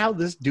 this is how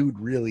this dude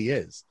really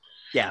is.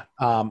 Yeah.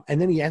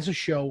 And then he has a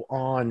show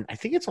on, I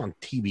think it's on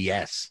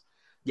TBS.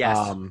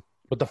 Yes.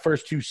 But the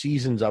first 2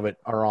 seasons of it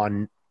are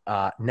on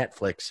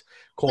Netflix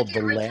called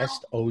The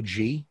Last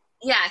OG.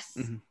 Yes.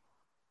 Mm-hmm.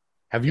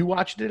 Have you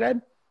watched it,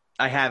 Ed?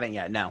 I haven't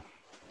yet, no.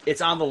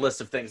 It's on the list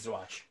of things to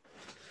watch.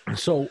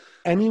 So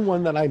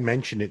anyone that I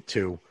mention it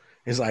to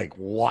is like,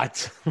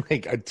 what?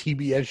 Like a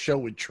TBS show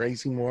with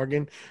Tracy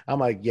Morgan? I'm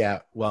like, yeah,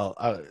 well,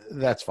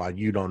 that's fine.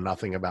 You know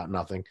nothing about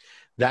nothing.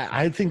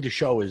 I think the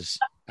show it's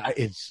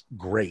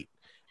great.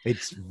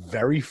 It's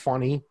very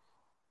funny,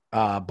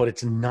 but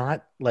it's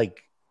not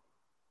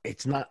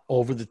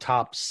over the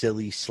top,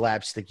 silly,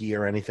 slapsticky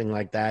or anything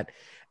like that.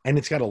 And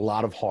it's got a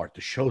lot of heart.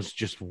 The show's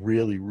just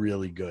really,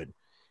 really good.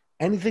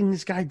 Anything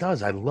this guy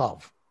does, I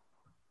love.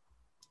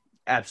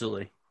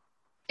 Absolutely.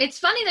 It's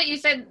funny that you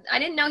said, I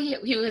didn't know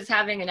he was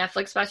having a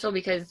Netflix special,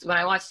 because when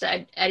I watched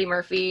the Eddie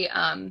Murphy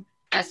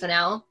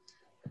SNL,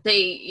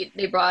 they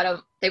brought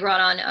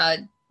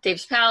on Dave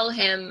Chappelle,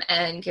 him,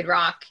 and Kid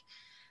Rock,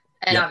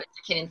 and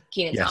obviously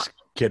Kenan Thompson.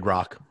 Kid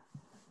Rock.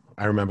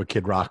 I remember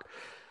Kid Rock.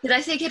 Did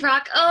I say Kid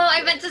Rock? Oh,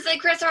 I meant to say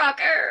Chris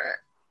Rock.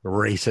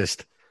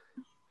 Racist.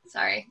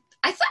 Sorry.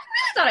 I really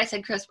thought I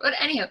said Chris, but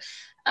anyhow,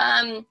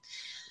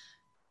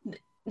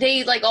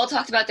 they like all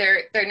talked about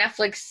their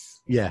Netflix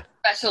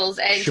specials,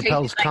 and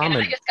Chappelle's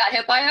comment, I just got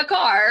hit by a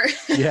car.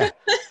 Yeah.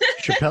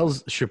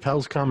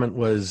 Chappelle's comment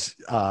was,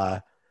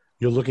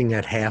 you're looking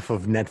at half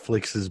of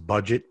Netflix's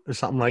budget or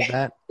something like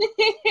that.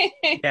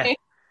 Yeah.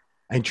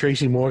 And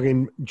Tracy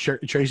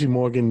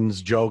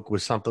Morgan's joke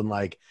was something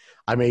like,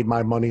 I made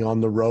my money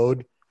on the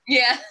road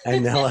Yeah.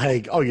 And they're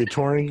like, "Oh, you're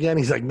touring again?"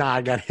 He's like, "Nah,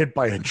 I got hit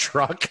by a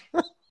truck."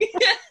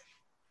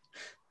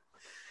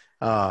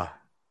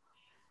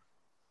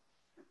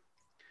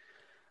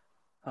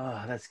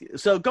 That's good.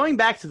 So going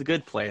back to The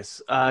Good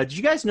Place, did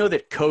you guys know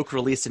that Coke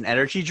released an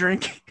energy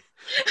drink?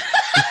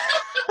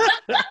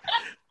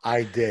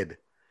 I did.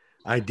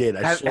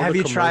 Have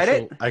you tried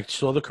it? I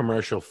saw the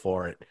commercial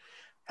for it.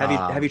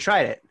 Have you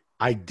tried it?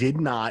 I did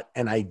not,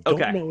 and I don't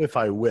know if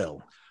I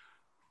will.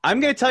 I'm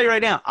going to tell you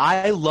right now,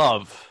 I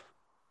love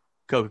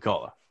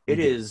Coca-Cola. It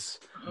is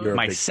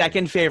my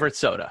second favorite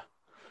soda.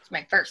 It's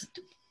my first.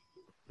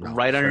 No,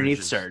 right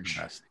underneath Surge.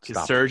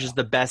 Surge is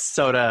the best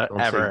soda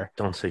ever.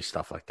 Don't say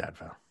stuff like that,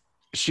 Val.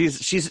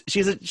 She's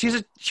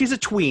a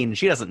tween.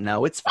 She doesn't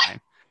know. It's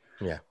fine.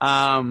 Yeah.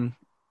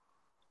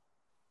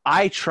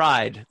 I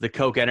tried the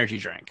Coke energy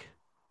drink.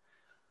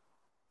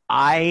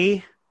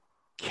 I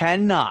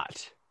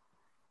cannot,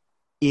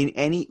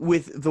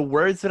 with the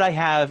words that I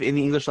have in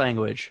the English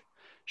language,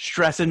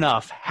 stress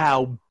enough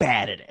how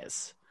bad it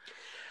is.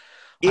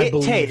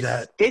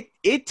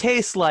 It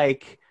tastes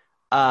like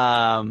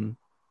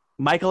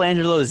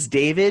Michelangelo's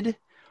David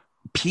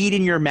peed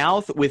in your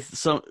mouth with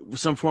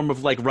some form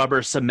of like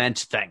rubber cement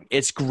thing.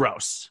 It's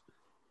gross.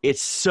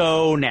 It's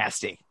so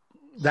nasty.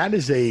 That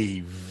is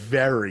a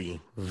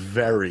very,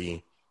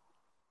 very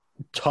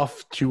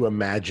tough to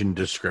imagine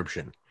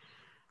description.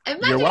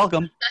 You're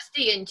welcome.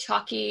 Dusty and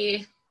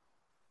chalky.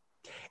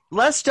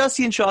 Less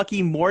dusty and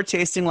chalky, more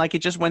tasting like it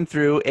just went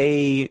through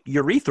a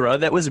urethra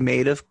that was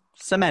made of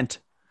cement.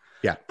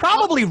 Yeah.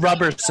 Probably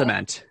rubber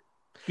cement.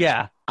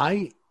 Yeah.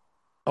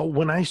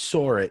 When I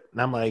saw it,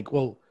 and I'm like,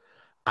 well,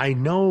 I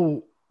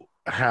know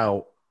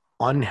how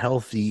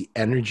unhealthy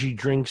energy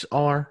drinks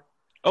are.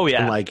 Oh,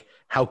 yeah. And like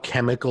how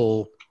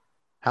chemical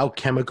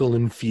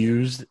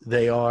infused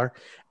they are.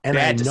 And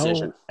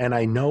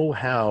I know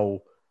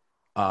how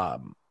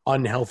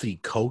unhealthy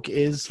Coke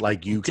is.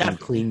 Like you can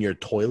clean your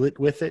toilet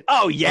with it.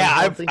 Oh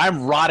yeah,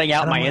 I'm rotting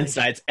out my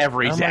insides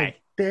every day.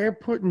 Like, they're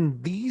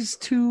putting these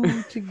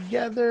two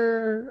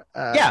together.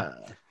 Yeah,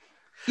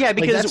 because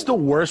like, that's the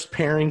worst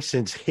pairing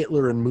since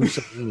Hitler and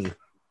Mussolini.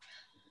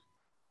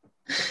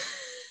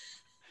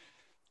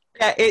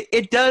 Yeah,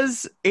 it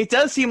does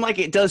seem like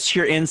it does to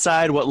your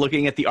inside what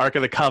looking at the Ark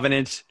of the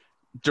Covenant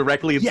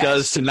directly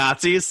does to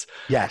Nazis.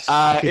 Yes,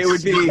 it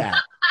would be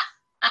that.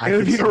 It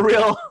would be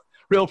a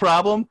real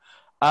problem.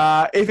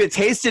 If it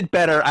tasted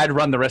better, I'd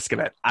run the risk of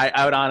it.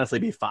 I would honestly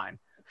be fine.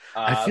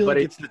 I feel like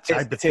it's the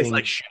type of thing.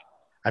 Like shit.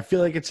 I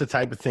feel like it's the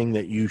type of thing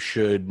that you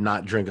should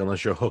not drink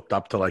unless you're hooked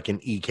up to like an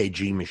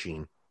EKG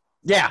machine.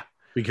 Yeah.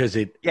 Because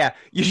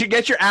you should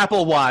get your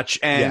Apple Watch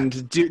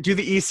and do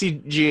the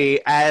ECG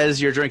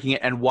as you're drinking it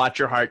and watch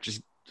your heart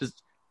just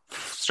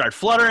start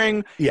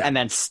fluttering and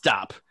then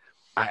stop.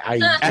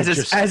 As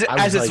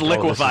it's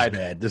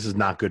liquefied. This is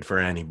not good for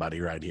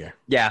anybody right here.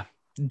 Yeah.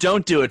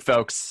 Don't do it,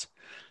 folks.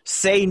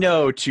 Say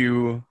no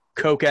to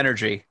Coke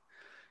Energy.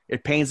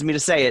 It pains me to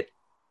say it.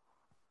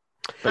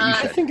 But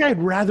I think I'd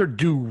rather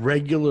do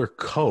regular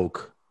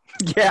Coke.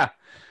 Yeah.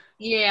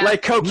 Yeah.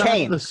 Like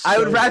cocaine. I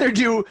would rather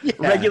do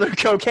regular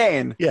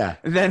cocaine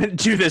than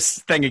do this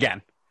thing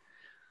again.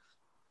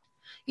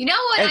 You know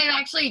what I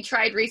actually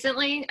tried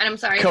recently? And I'm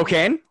sorry.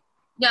 Cocaine?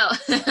 No.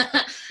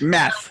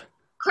 Meth.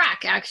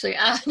 Crack, actually.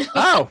 No.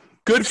 Oh,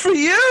 good for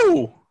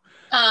you.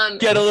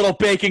 Get a little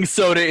baking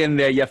soda in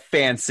there, you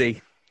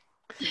fancy.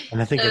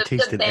 And I think I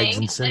tasted eggs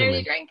and cinnamon.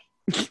 Energy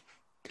drink?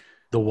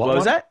 What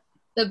was that?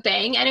 The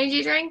Bang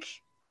energy drink?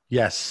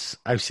 Yes,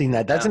 I've seen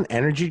that. That's an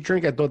energy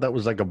drink? I thought that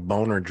was like a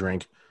boner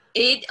drink.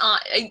 You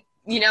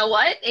know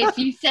what? If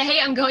you say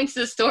I'm going to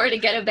the store to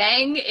get a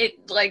Bang,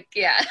 it's like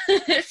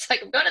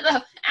I'm going to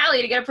the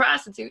alley to get a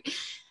prostitute.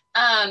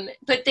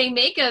 But they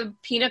make a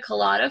pina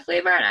colada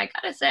flavor, and I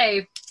gotta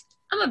say,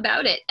 I'm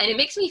about it. And it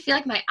makes me feel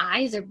like my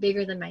eyes are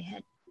bigger than my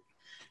head.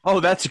 Oh,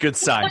 that's a good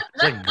sign.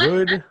 Is that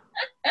good?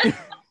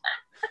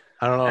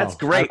 I don't know. That's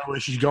great. I don't know where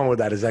she's going with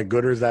that. Is that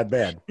good or is that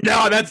bad?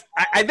 No,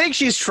 I think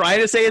she's trying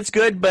to say it's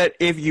good, but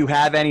if you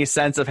have any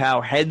sense of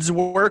how heads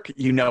work,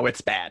 you know it's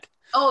bad.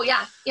 Oh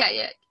yeah.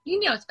 You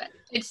know it's bad.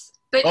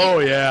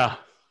 Yeah.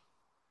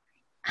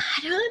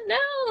 I don't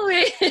know.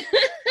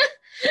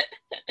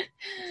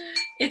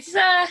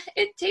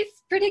 It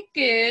tastes pretty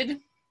good.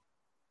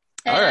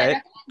 All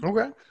right.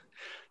 Okay.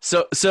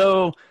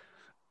 So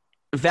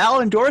Val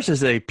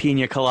endorses a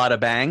pina colada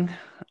Bang.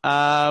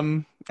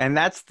 And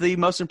that's the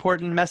most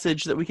important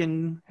message that we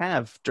can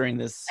have during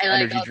this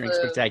energy drink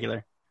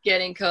spectacular.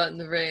 Getting caught in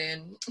the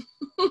rain.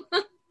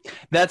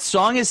 That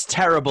song is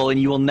terrible,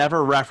 and you will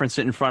never reference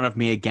it in front of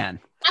me again.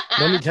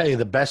 Let me tell you,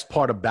 the best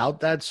part about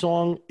that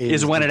song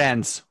is when it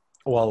ends.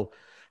 Well,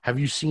 have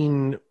you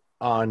seen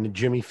on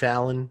Jimmy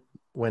Fallon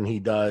when he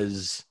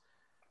does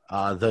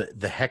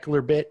the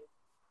heckler bit?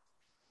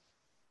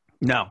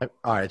 No.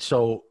 All right.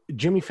 So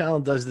Jimmy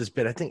Fallon does this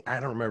bit. I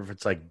don't remember if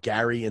it's like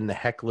Gary in the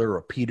Heckler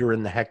or Peter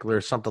in the Heckler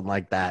or something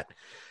like that.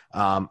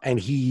 And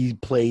he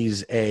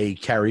plays a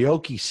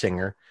karaoke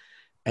singer,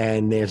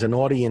 and there's an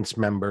audience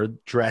member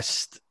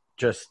dressed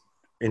just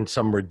in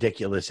some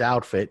ridiculous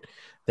outfit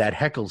that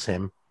heckles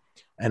him.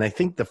 And I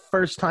think the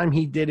first time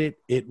he did it,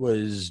 it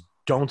was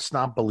Don't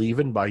Stop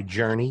Believin' by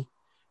Journey,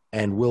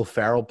 and Will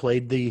Ferrell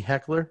played the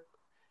heckler.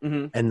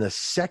 Mm-hmm. And the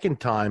second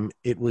time,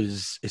 it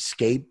was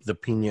Escape, the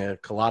Pina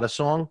Colada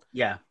song.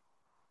 Yeah.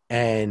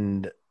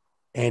 And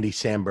Andy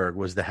Samberg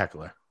was the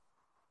heckler.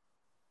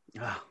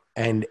 Oh.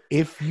 And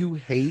if you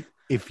hate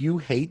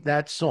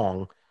that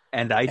song,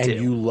 and I do, and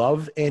you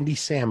love Andy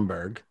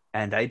Samberg,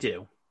 and I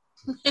do,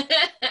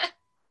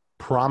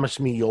 promise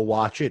me you'll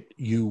watch it.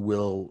 You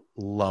will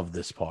love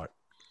this part.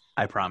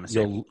 I promise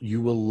you.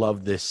 You will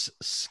love this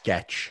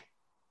sketch,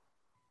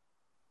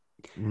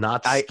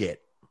 not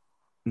skit.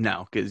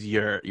 No, because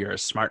you're a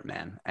smart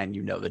man and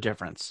you know the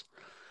difference.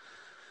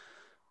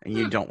 And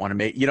you don't want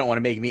to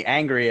make me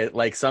angry at,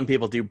 like some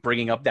people do,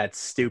 bringing up that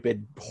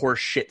stupid horse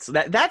shit. So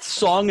that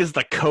song is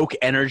the Coke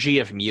energy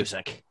of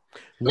music.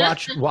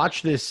 Watch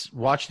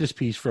this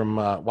piece from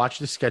watch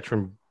this sketch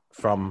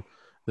from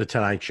The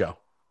Tonight Show.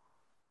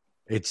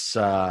 It's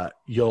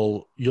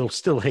you'll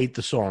still hate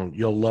the song.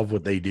 You'll love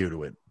what they do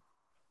to it.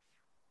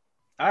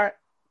 All right.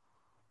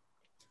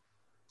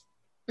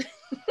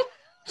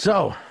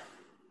 So,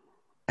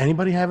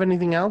 anybody have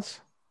anything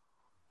else?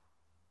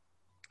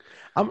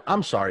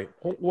 I'm sorry.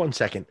 1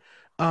 second.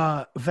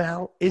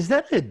 Val, is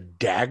that a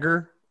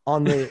dagger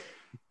on the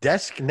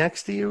desk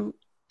next to you?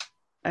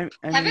 I mean,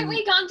 haven't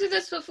we gone through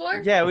this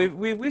before? Yeah,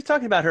 we've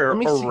talked about her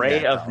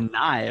array of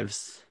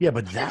knives. Yeah,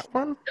 but that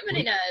one? So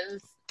many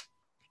knives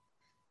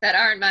that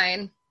aren't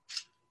mine.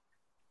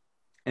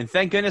 And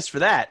thank goodness for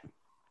that.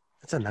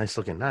 That's a nice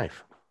looking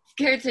knife.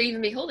 Scared to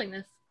even be holding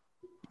this.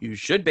 You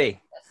should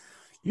be.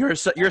 You're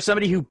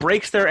somebody who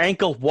breaks their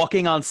ankle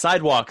walking on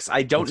sidewalks.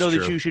 I don't know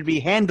that you should be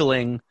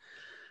handling.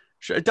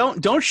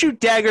 Don't shoot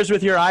daggers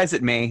with your eyes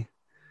at me.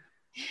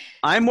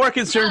 I'm more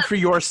concerned for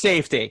your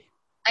safety.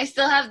 I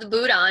still have the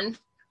boot on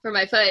for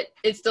my foot.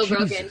 It's still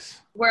broken.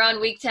 We're on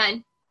week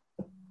 10.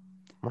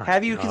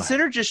 Have you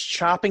considered just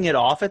chopping it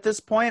off at this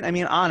point? I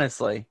mean,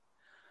 honestly,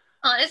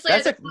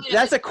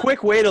 that's a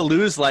quick way to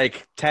lose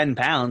like 10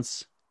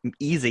 pounds.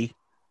 Easy.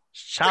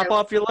 Chop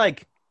off your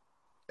leg.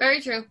 Very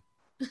true.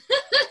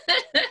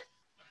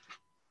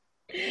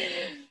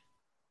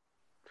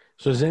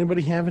 So does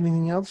anybody have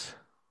anything else?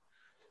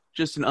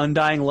 Just an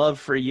undying love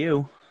for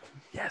you.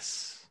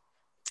 Yes.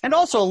 And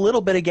also a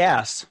little bit of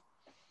gas.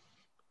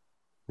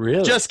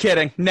 Really? Just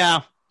kidding.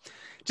 No.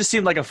 Just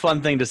seemed like a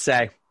fun thing to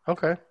say.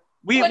 Okay.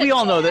 We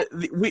all know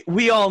that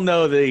we all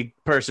know the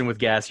person with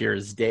gas here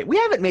is Dave. We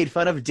haven't made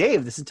fun of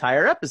Dave this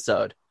entire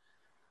episode.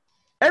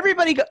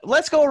 Everybody,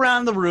 let's go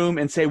around the room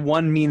and say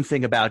one mean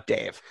thing about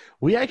Dave.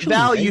 We actually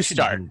Val, you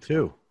start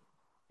too.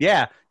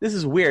 Yeah, this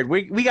is weird.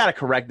 We got to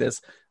correct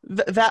this.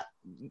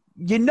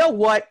 You know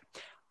what?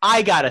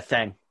 I got a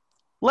thing.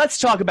 Let's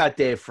talk about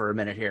Dave for a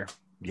minute here.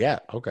 Yeah,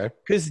 okay.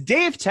 Because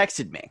Dave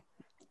texted me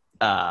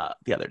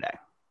the other day.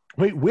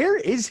 Wait, where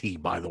is he,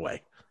 by the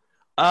way?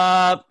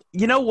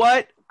 You know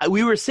what?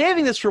 We were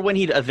saving this for when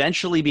he'd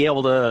eventually be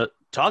able to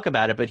talk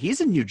about it, but he's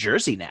in New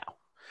Jersey now.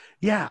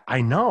 Yeah,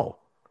 I know.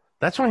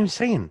 That's what I'm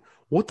saying.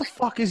 What the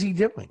fuck is he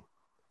doing?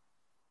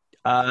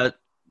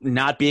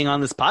 Not being on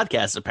this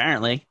podcast,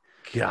 apparently.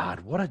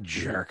 God, what a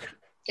jerk.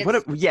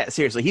 Yeah,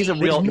 seriously. He's a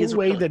There's real... no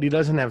way that he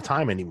doesn't have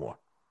time anymore.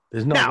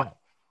 There's no way.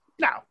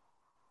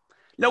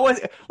 No,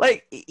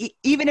 like,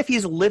 even if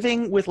he's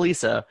living with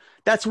Lisa,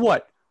 that's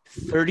what?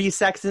 30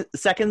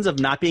 seconds of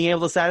not being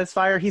able to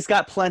satisfy her? He's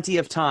got plenty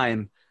of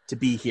time to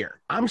be here.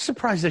 I'm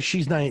surprised that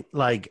she's not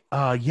like,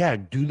 yeah,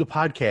 do the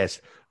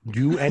podcast,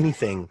 do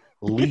anything,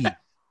 leave.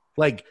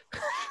 Like,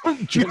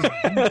 just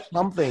do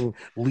something,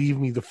 leave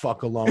me the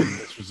fuck alone.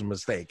 This was a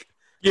mistake.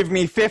 Give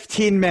me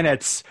 15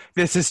 minutes.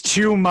 This is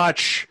too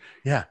much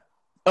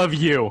of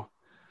you.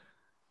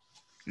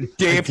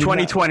 Dave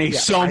 2020,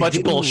 so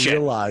much bullshit. I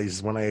didn't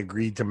realize when I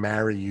agreed to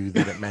marry you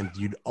that it meant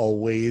you'd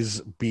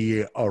always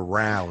be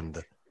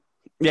around.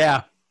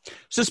 Yeah.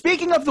 So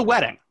speaking of the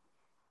wedding,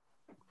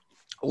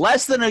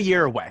 less than a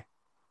year away,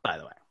 by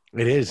the way.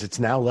 It is. It's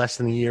now less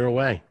than a year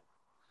away.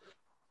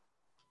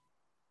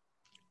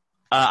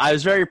 I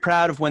was very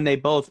proud of when they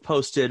both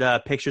posted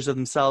pictures of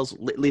themselves.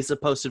 Lisa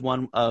posted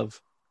one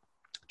of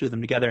two of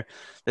them together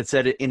that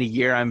said, "In a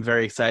year, I'm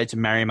very excited to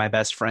marry my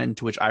best friend,"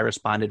 to which I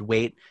responded,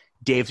 "Wait,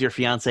 Dave's your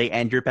fiance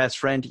and your best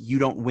friend? You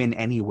don't win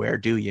anywhere,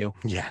 do you?"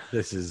 Yeah,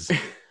 this is...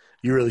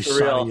 You're really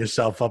signing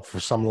yourself up for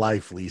some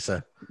life,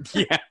 Lisa.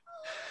 Yeah.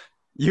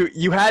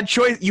 You had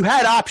choice. You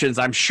had options,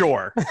 I'm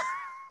sure.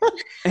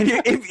 And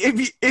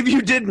if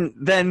you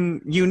didn't,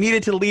 then you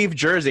needed to leave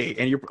Jersey,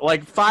 and you're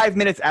like 5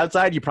 minutes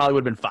outside, you probably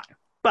would have been fine.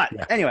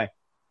 But anyway,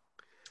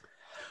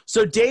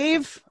 so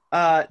Dave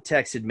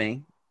texted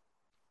me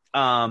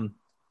a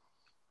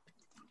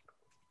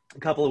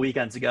couple of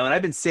weekends ago, and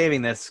I've been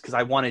saving this because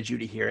I wanted you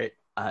to hear it,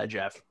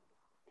 Jeff.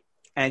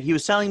 And he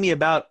was telling me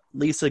about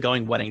Lisa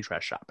going wedding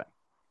dress shopping.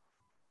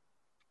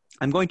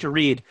 I'm going to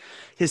read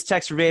his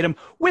text verbatim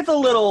with a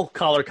little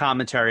color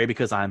commentary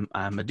because I'm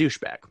a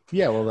douchebag.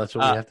 Yeah, well, that's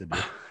what we have to do.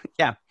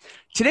 Yeah.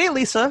 Today,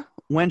 Lisa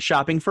went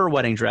shopping for a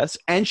wedding dress,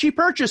 and she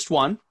purchased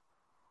one.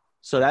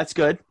 So that's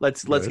good.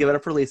 Let's give it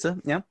up for Lisa.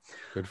 Yeah.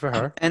 Good for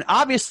her. And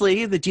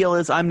obviously the deal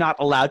is I'm not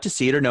allowed to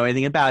see it or know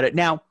anything about it.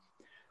 Now,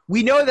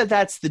 we know that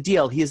that's the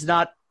deal. He is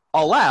not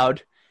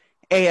allowed,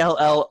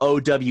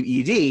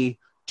 ALLOWED,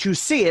 to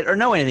see it or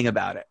know anything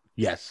about it.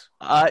 Yes.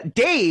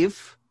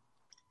 Dave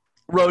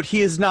wrote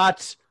he is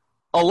not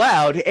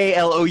allowed,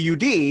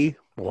 ALOUD,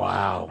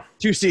 wow,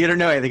 to see it or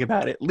know anything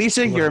about it.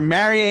 Lisa, you're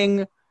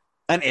marrying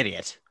an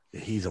idiot.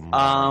 He's a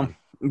moron.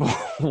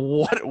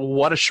 What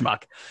a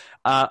schmuck.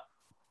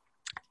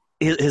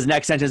 His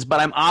next sentence, but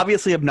I'm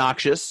obviously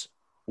obnoxious.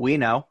 We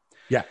know.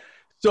 Yeah.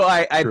 So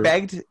I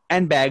begged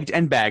and begged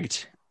and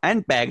begged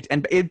and begged,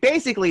 and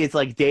it's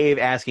like Dave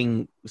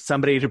asking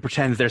somebody to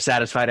pretend they're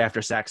satisfied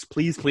after sex.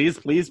 Please, please,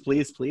 please,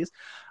 please, please.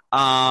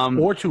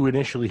 Or to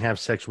initially have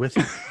sex with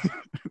you.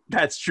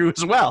 That's true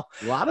as well.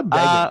 A lot of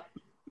begging.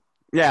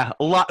 Yeah,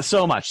 a lot,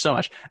 so much.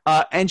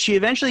 And she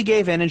eventually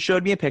gave in and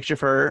showed me a picture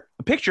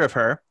of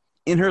her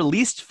in her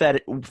least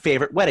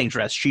favorite wedding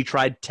dress. She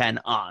tried 10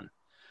 on.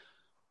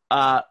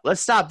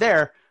 Let's stop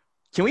there.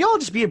 Can we all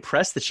just be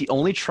impressed that she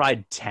only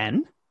tried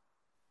 10?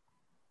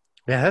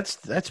 Yeah,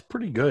 that's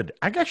pretty good.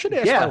 I should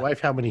ask my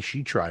wife how many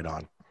she tried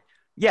on.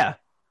 Yeah.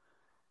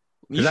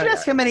 You should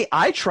ask how many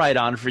I tried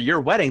on for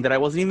your wedding that I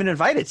wasn't even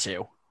invited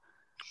to.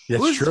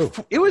 That's true.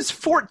 It was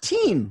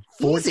 14.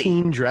 14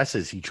 Easy.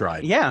 dresses he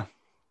tried. Yeah.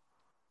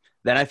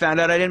 Then I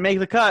found out I didn't make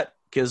the cut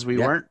because we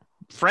weren't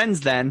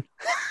friends then.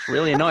 It's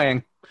really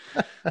annoying.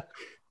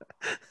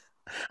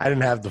 I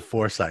didn't have the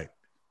foresight.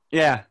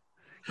 Yeah.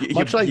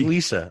 Much like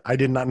Lisa, I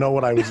did not know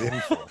what I was in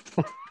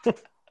for.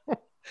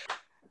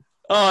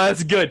 Oh,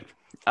 that's good.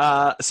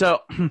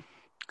 So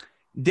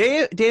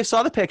Dave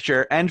saw the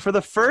picture, and for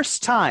the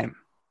first time,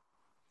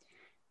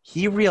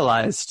 he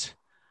realized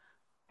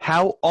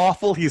how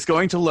awful he's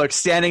going to look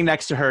standing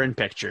next to her in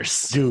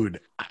pictures. Dude,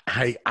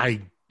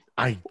 I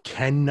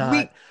cannot.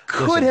 We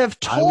could have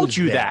told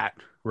you that.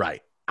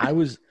 Right. I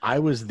was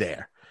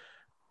there.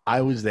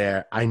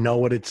 I know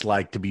what it's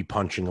like to be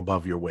punching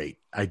above your weight.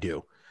 I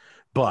do.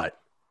 But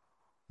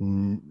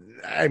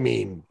I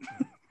mean,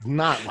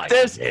 not like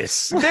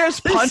this. There's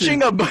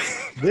punching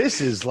above. This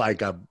is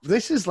like a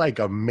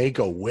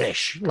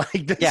Make-A-Wish.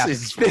 Like this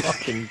is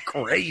fucking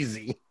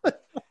crazy.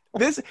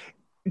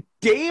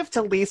 Dave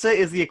to Lisa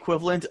is the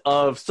equivalent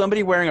of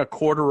somebody wearing a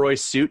corduroy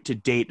suit to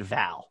date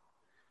Val.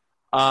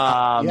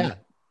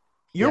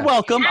 You're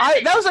welcome.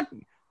 That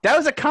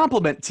was a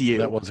compliment to you.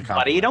 That was a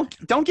compliment. Buddy.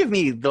 Don't give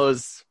me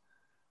those.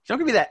 Don't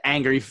give me that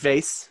angry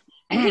face.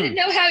 I didn't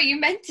know how you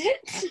meant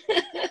it.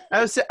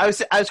 I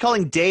was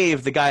calling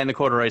Dave the guy in the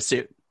corduroy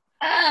suit.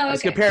 Oh, okay. I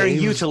was comparing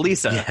you to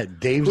Lisa. Yeah,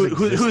 Dave's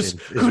who's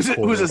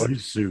a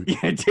suit.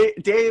 Yeah,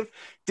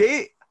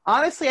 Dave.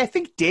 Honestly, I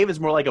think Dave is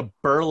more like a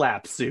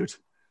burlap suit.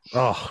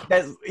 Oh,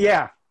 it's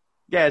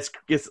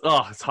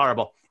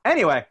horrible.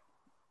 Anyway,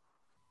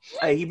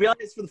 he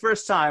realized for the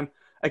first time.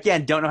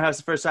 Again, don't know how it's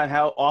the first time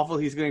how awful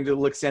he's going to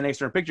look standing next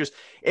to her in pictures.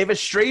 If a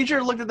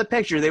stranger looked at the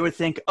picture, they would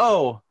think,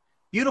 "Oh,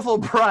 beautiful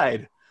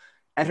bride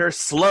and her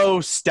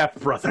slow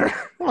stepbrother."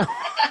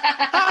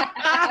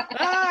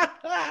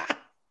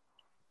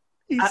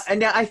 And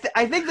now I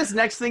think this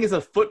next thing is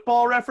a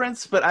football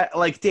reference, but I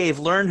like Dave.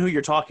 Learn who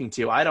you're talking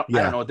to. I don't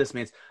know what this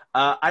means.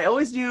 I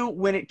always knew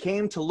when it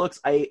came to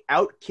looks, I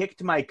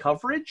outkicked my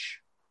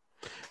coverage.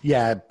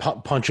 Yeah,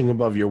 punching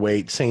above your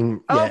weight.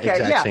 Same.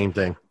 Same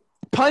thing.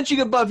 Punching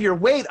above your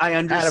weight, I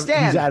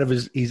understand.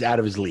 He's out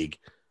of his league.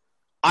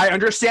 I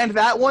understand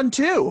that one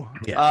too.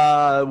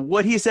 Yeah.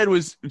 What he said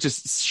was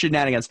just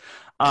shenanigans.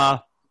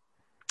 But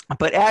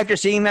after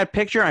seeing that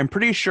picture, I'm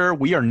pretty sure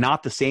we are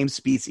not the same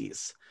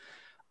species.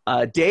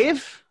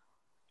 Dave,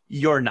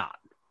 you're not.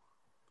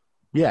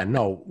 Yeah,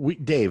 no,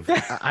 Dave.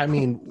 I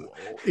mean,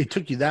 it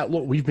took you that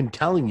long. We've been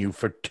telling you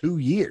for 2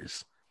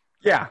 years.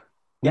 Yeah.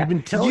 We've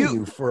been telling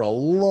you for a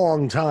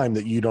long time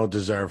that you don't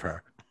deserve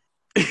her.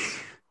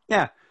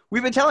 Yeah.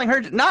 We've been telling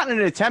her, not in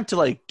an attempt to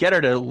like get her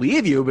to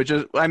leave you, but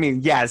just, I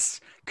mean, yes,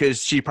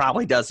 because she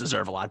probably does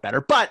deserve a lot better.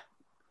 But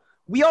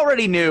we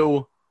already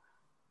knew.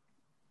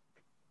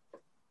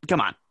 Come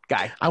on,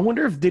 guy. I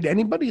wonder if did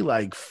anybody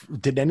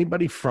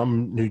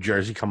from New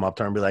Jersey come up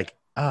to her and be like,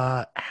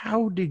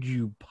 how did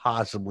you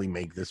possibly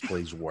make this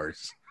place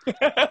worse?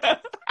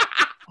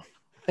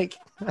 Like,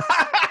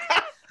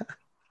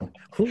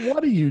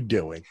 what are you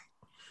doing?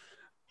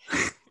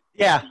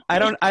 Yeah, I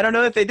don't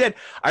know that they did.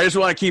 I just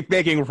want to keep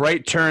making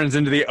right turns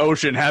into the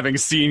ocean, having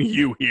seen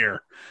you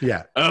here.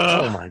 Yeah.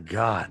 Oh my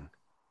God.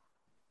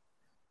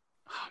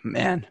 Oh,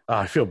 man. Oh,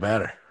 I feel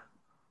better.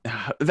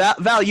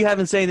 Val, you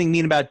haven't said anything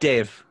mean about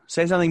Dave.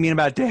 Say something mean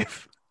about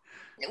Dave.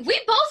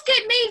 We both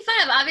get made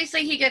fun of.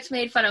 Obviously, he gets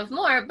made fun of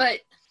more,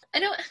 but I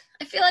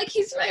feel like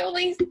he's my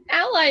only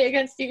ally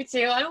against you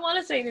two. I don't want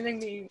to say anything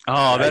mean.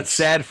 Oh, that's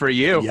sad for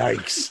you.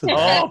 Yikes.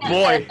 Oh,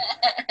 boy.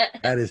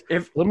 That is,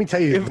 let me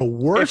tell you, the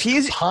worst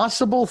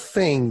possible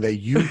thing that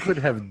you could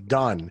have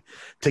done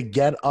to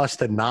get us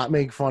to not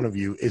make fun of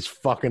you is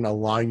fucking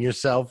align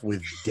yourself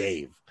with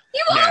Dave.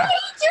 You already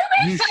do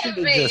make fun of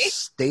me. You should have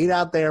just stayed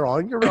out there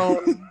on your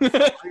own,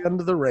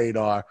 under the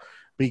radar,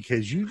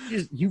 because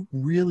you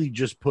really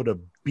just put a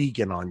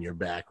beacon on your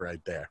back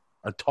right there.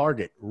 A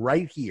target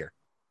right here.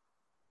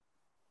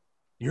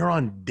 You're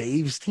on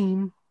Dave's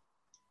team?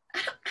 I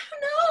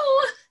don't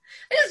know.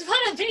 I just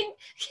want to be.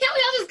 Can't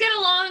we all just get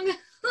along?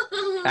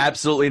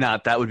 Absolutely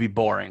not. That would be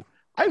boring.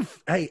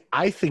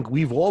 I think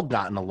we've all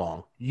gotten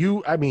along.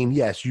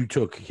 Yes, you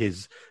took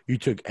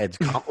Ed's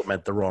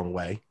compliment the wrong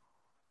way.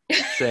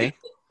 See?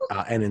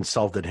 And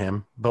insulted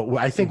him. But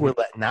I think we're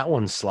letting that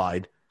one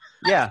slide.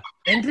 Yeah.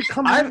 And to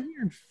come out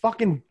here and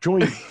fucking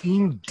join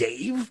Team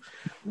Dave?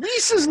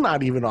 Lisa's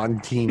not even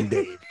on Team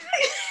Dave.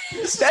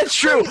 That's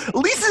true.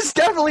 Lisa's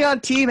definitely on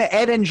Team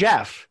Ed and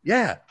Jeff.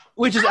 Yeah.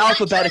 Which is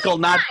alphabetical,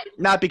 not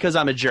because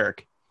I'm a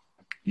jerk.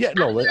 Yeah,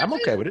 no, I'm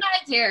okay with it.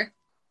 Here.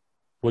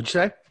 What'd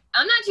you say?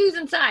 I'm not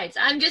choosing sides.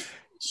 I'm just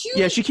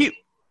choosing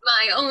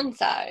my own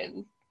side.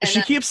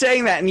 She keeps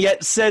saying that and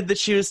yet said that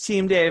she was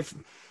Team Dave.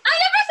 I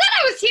never said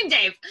I was Team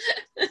Dave.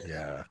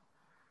 Yeah.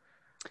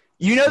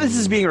 You know this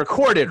is being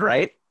recorded,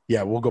 right?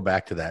 Yeah, we'll go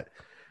back to that.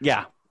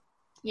 Yeah.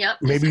 Yep.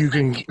 Maybe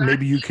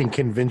you can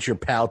convince your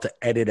pal to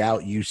edit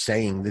out you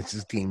saying this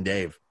is Team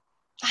Dave.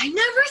 I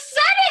never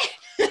said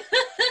it.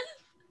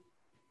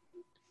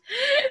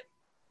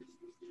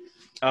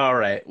 All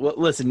right. Well,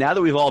 listen, now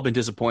that we've all been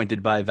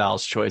disappointed by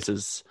Val's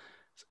choices,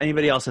 does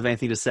anybody else have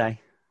anything to say?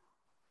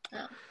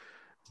 No.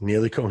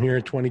 Nearly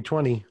Coherent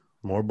 2020.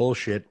 More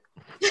bullshit.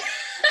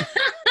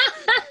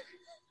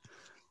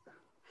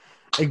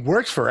 It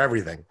works for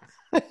everything.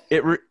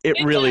 It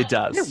really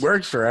does. It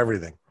works for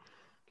everything.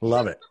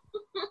 Love it.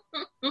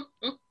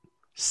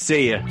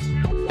 See ya.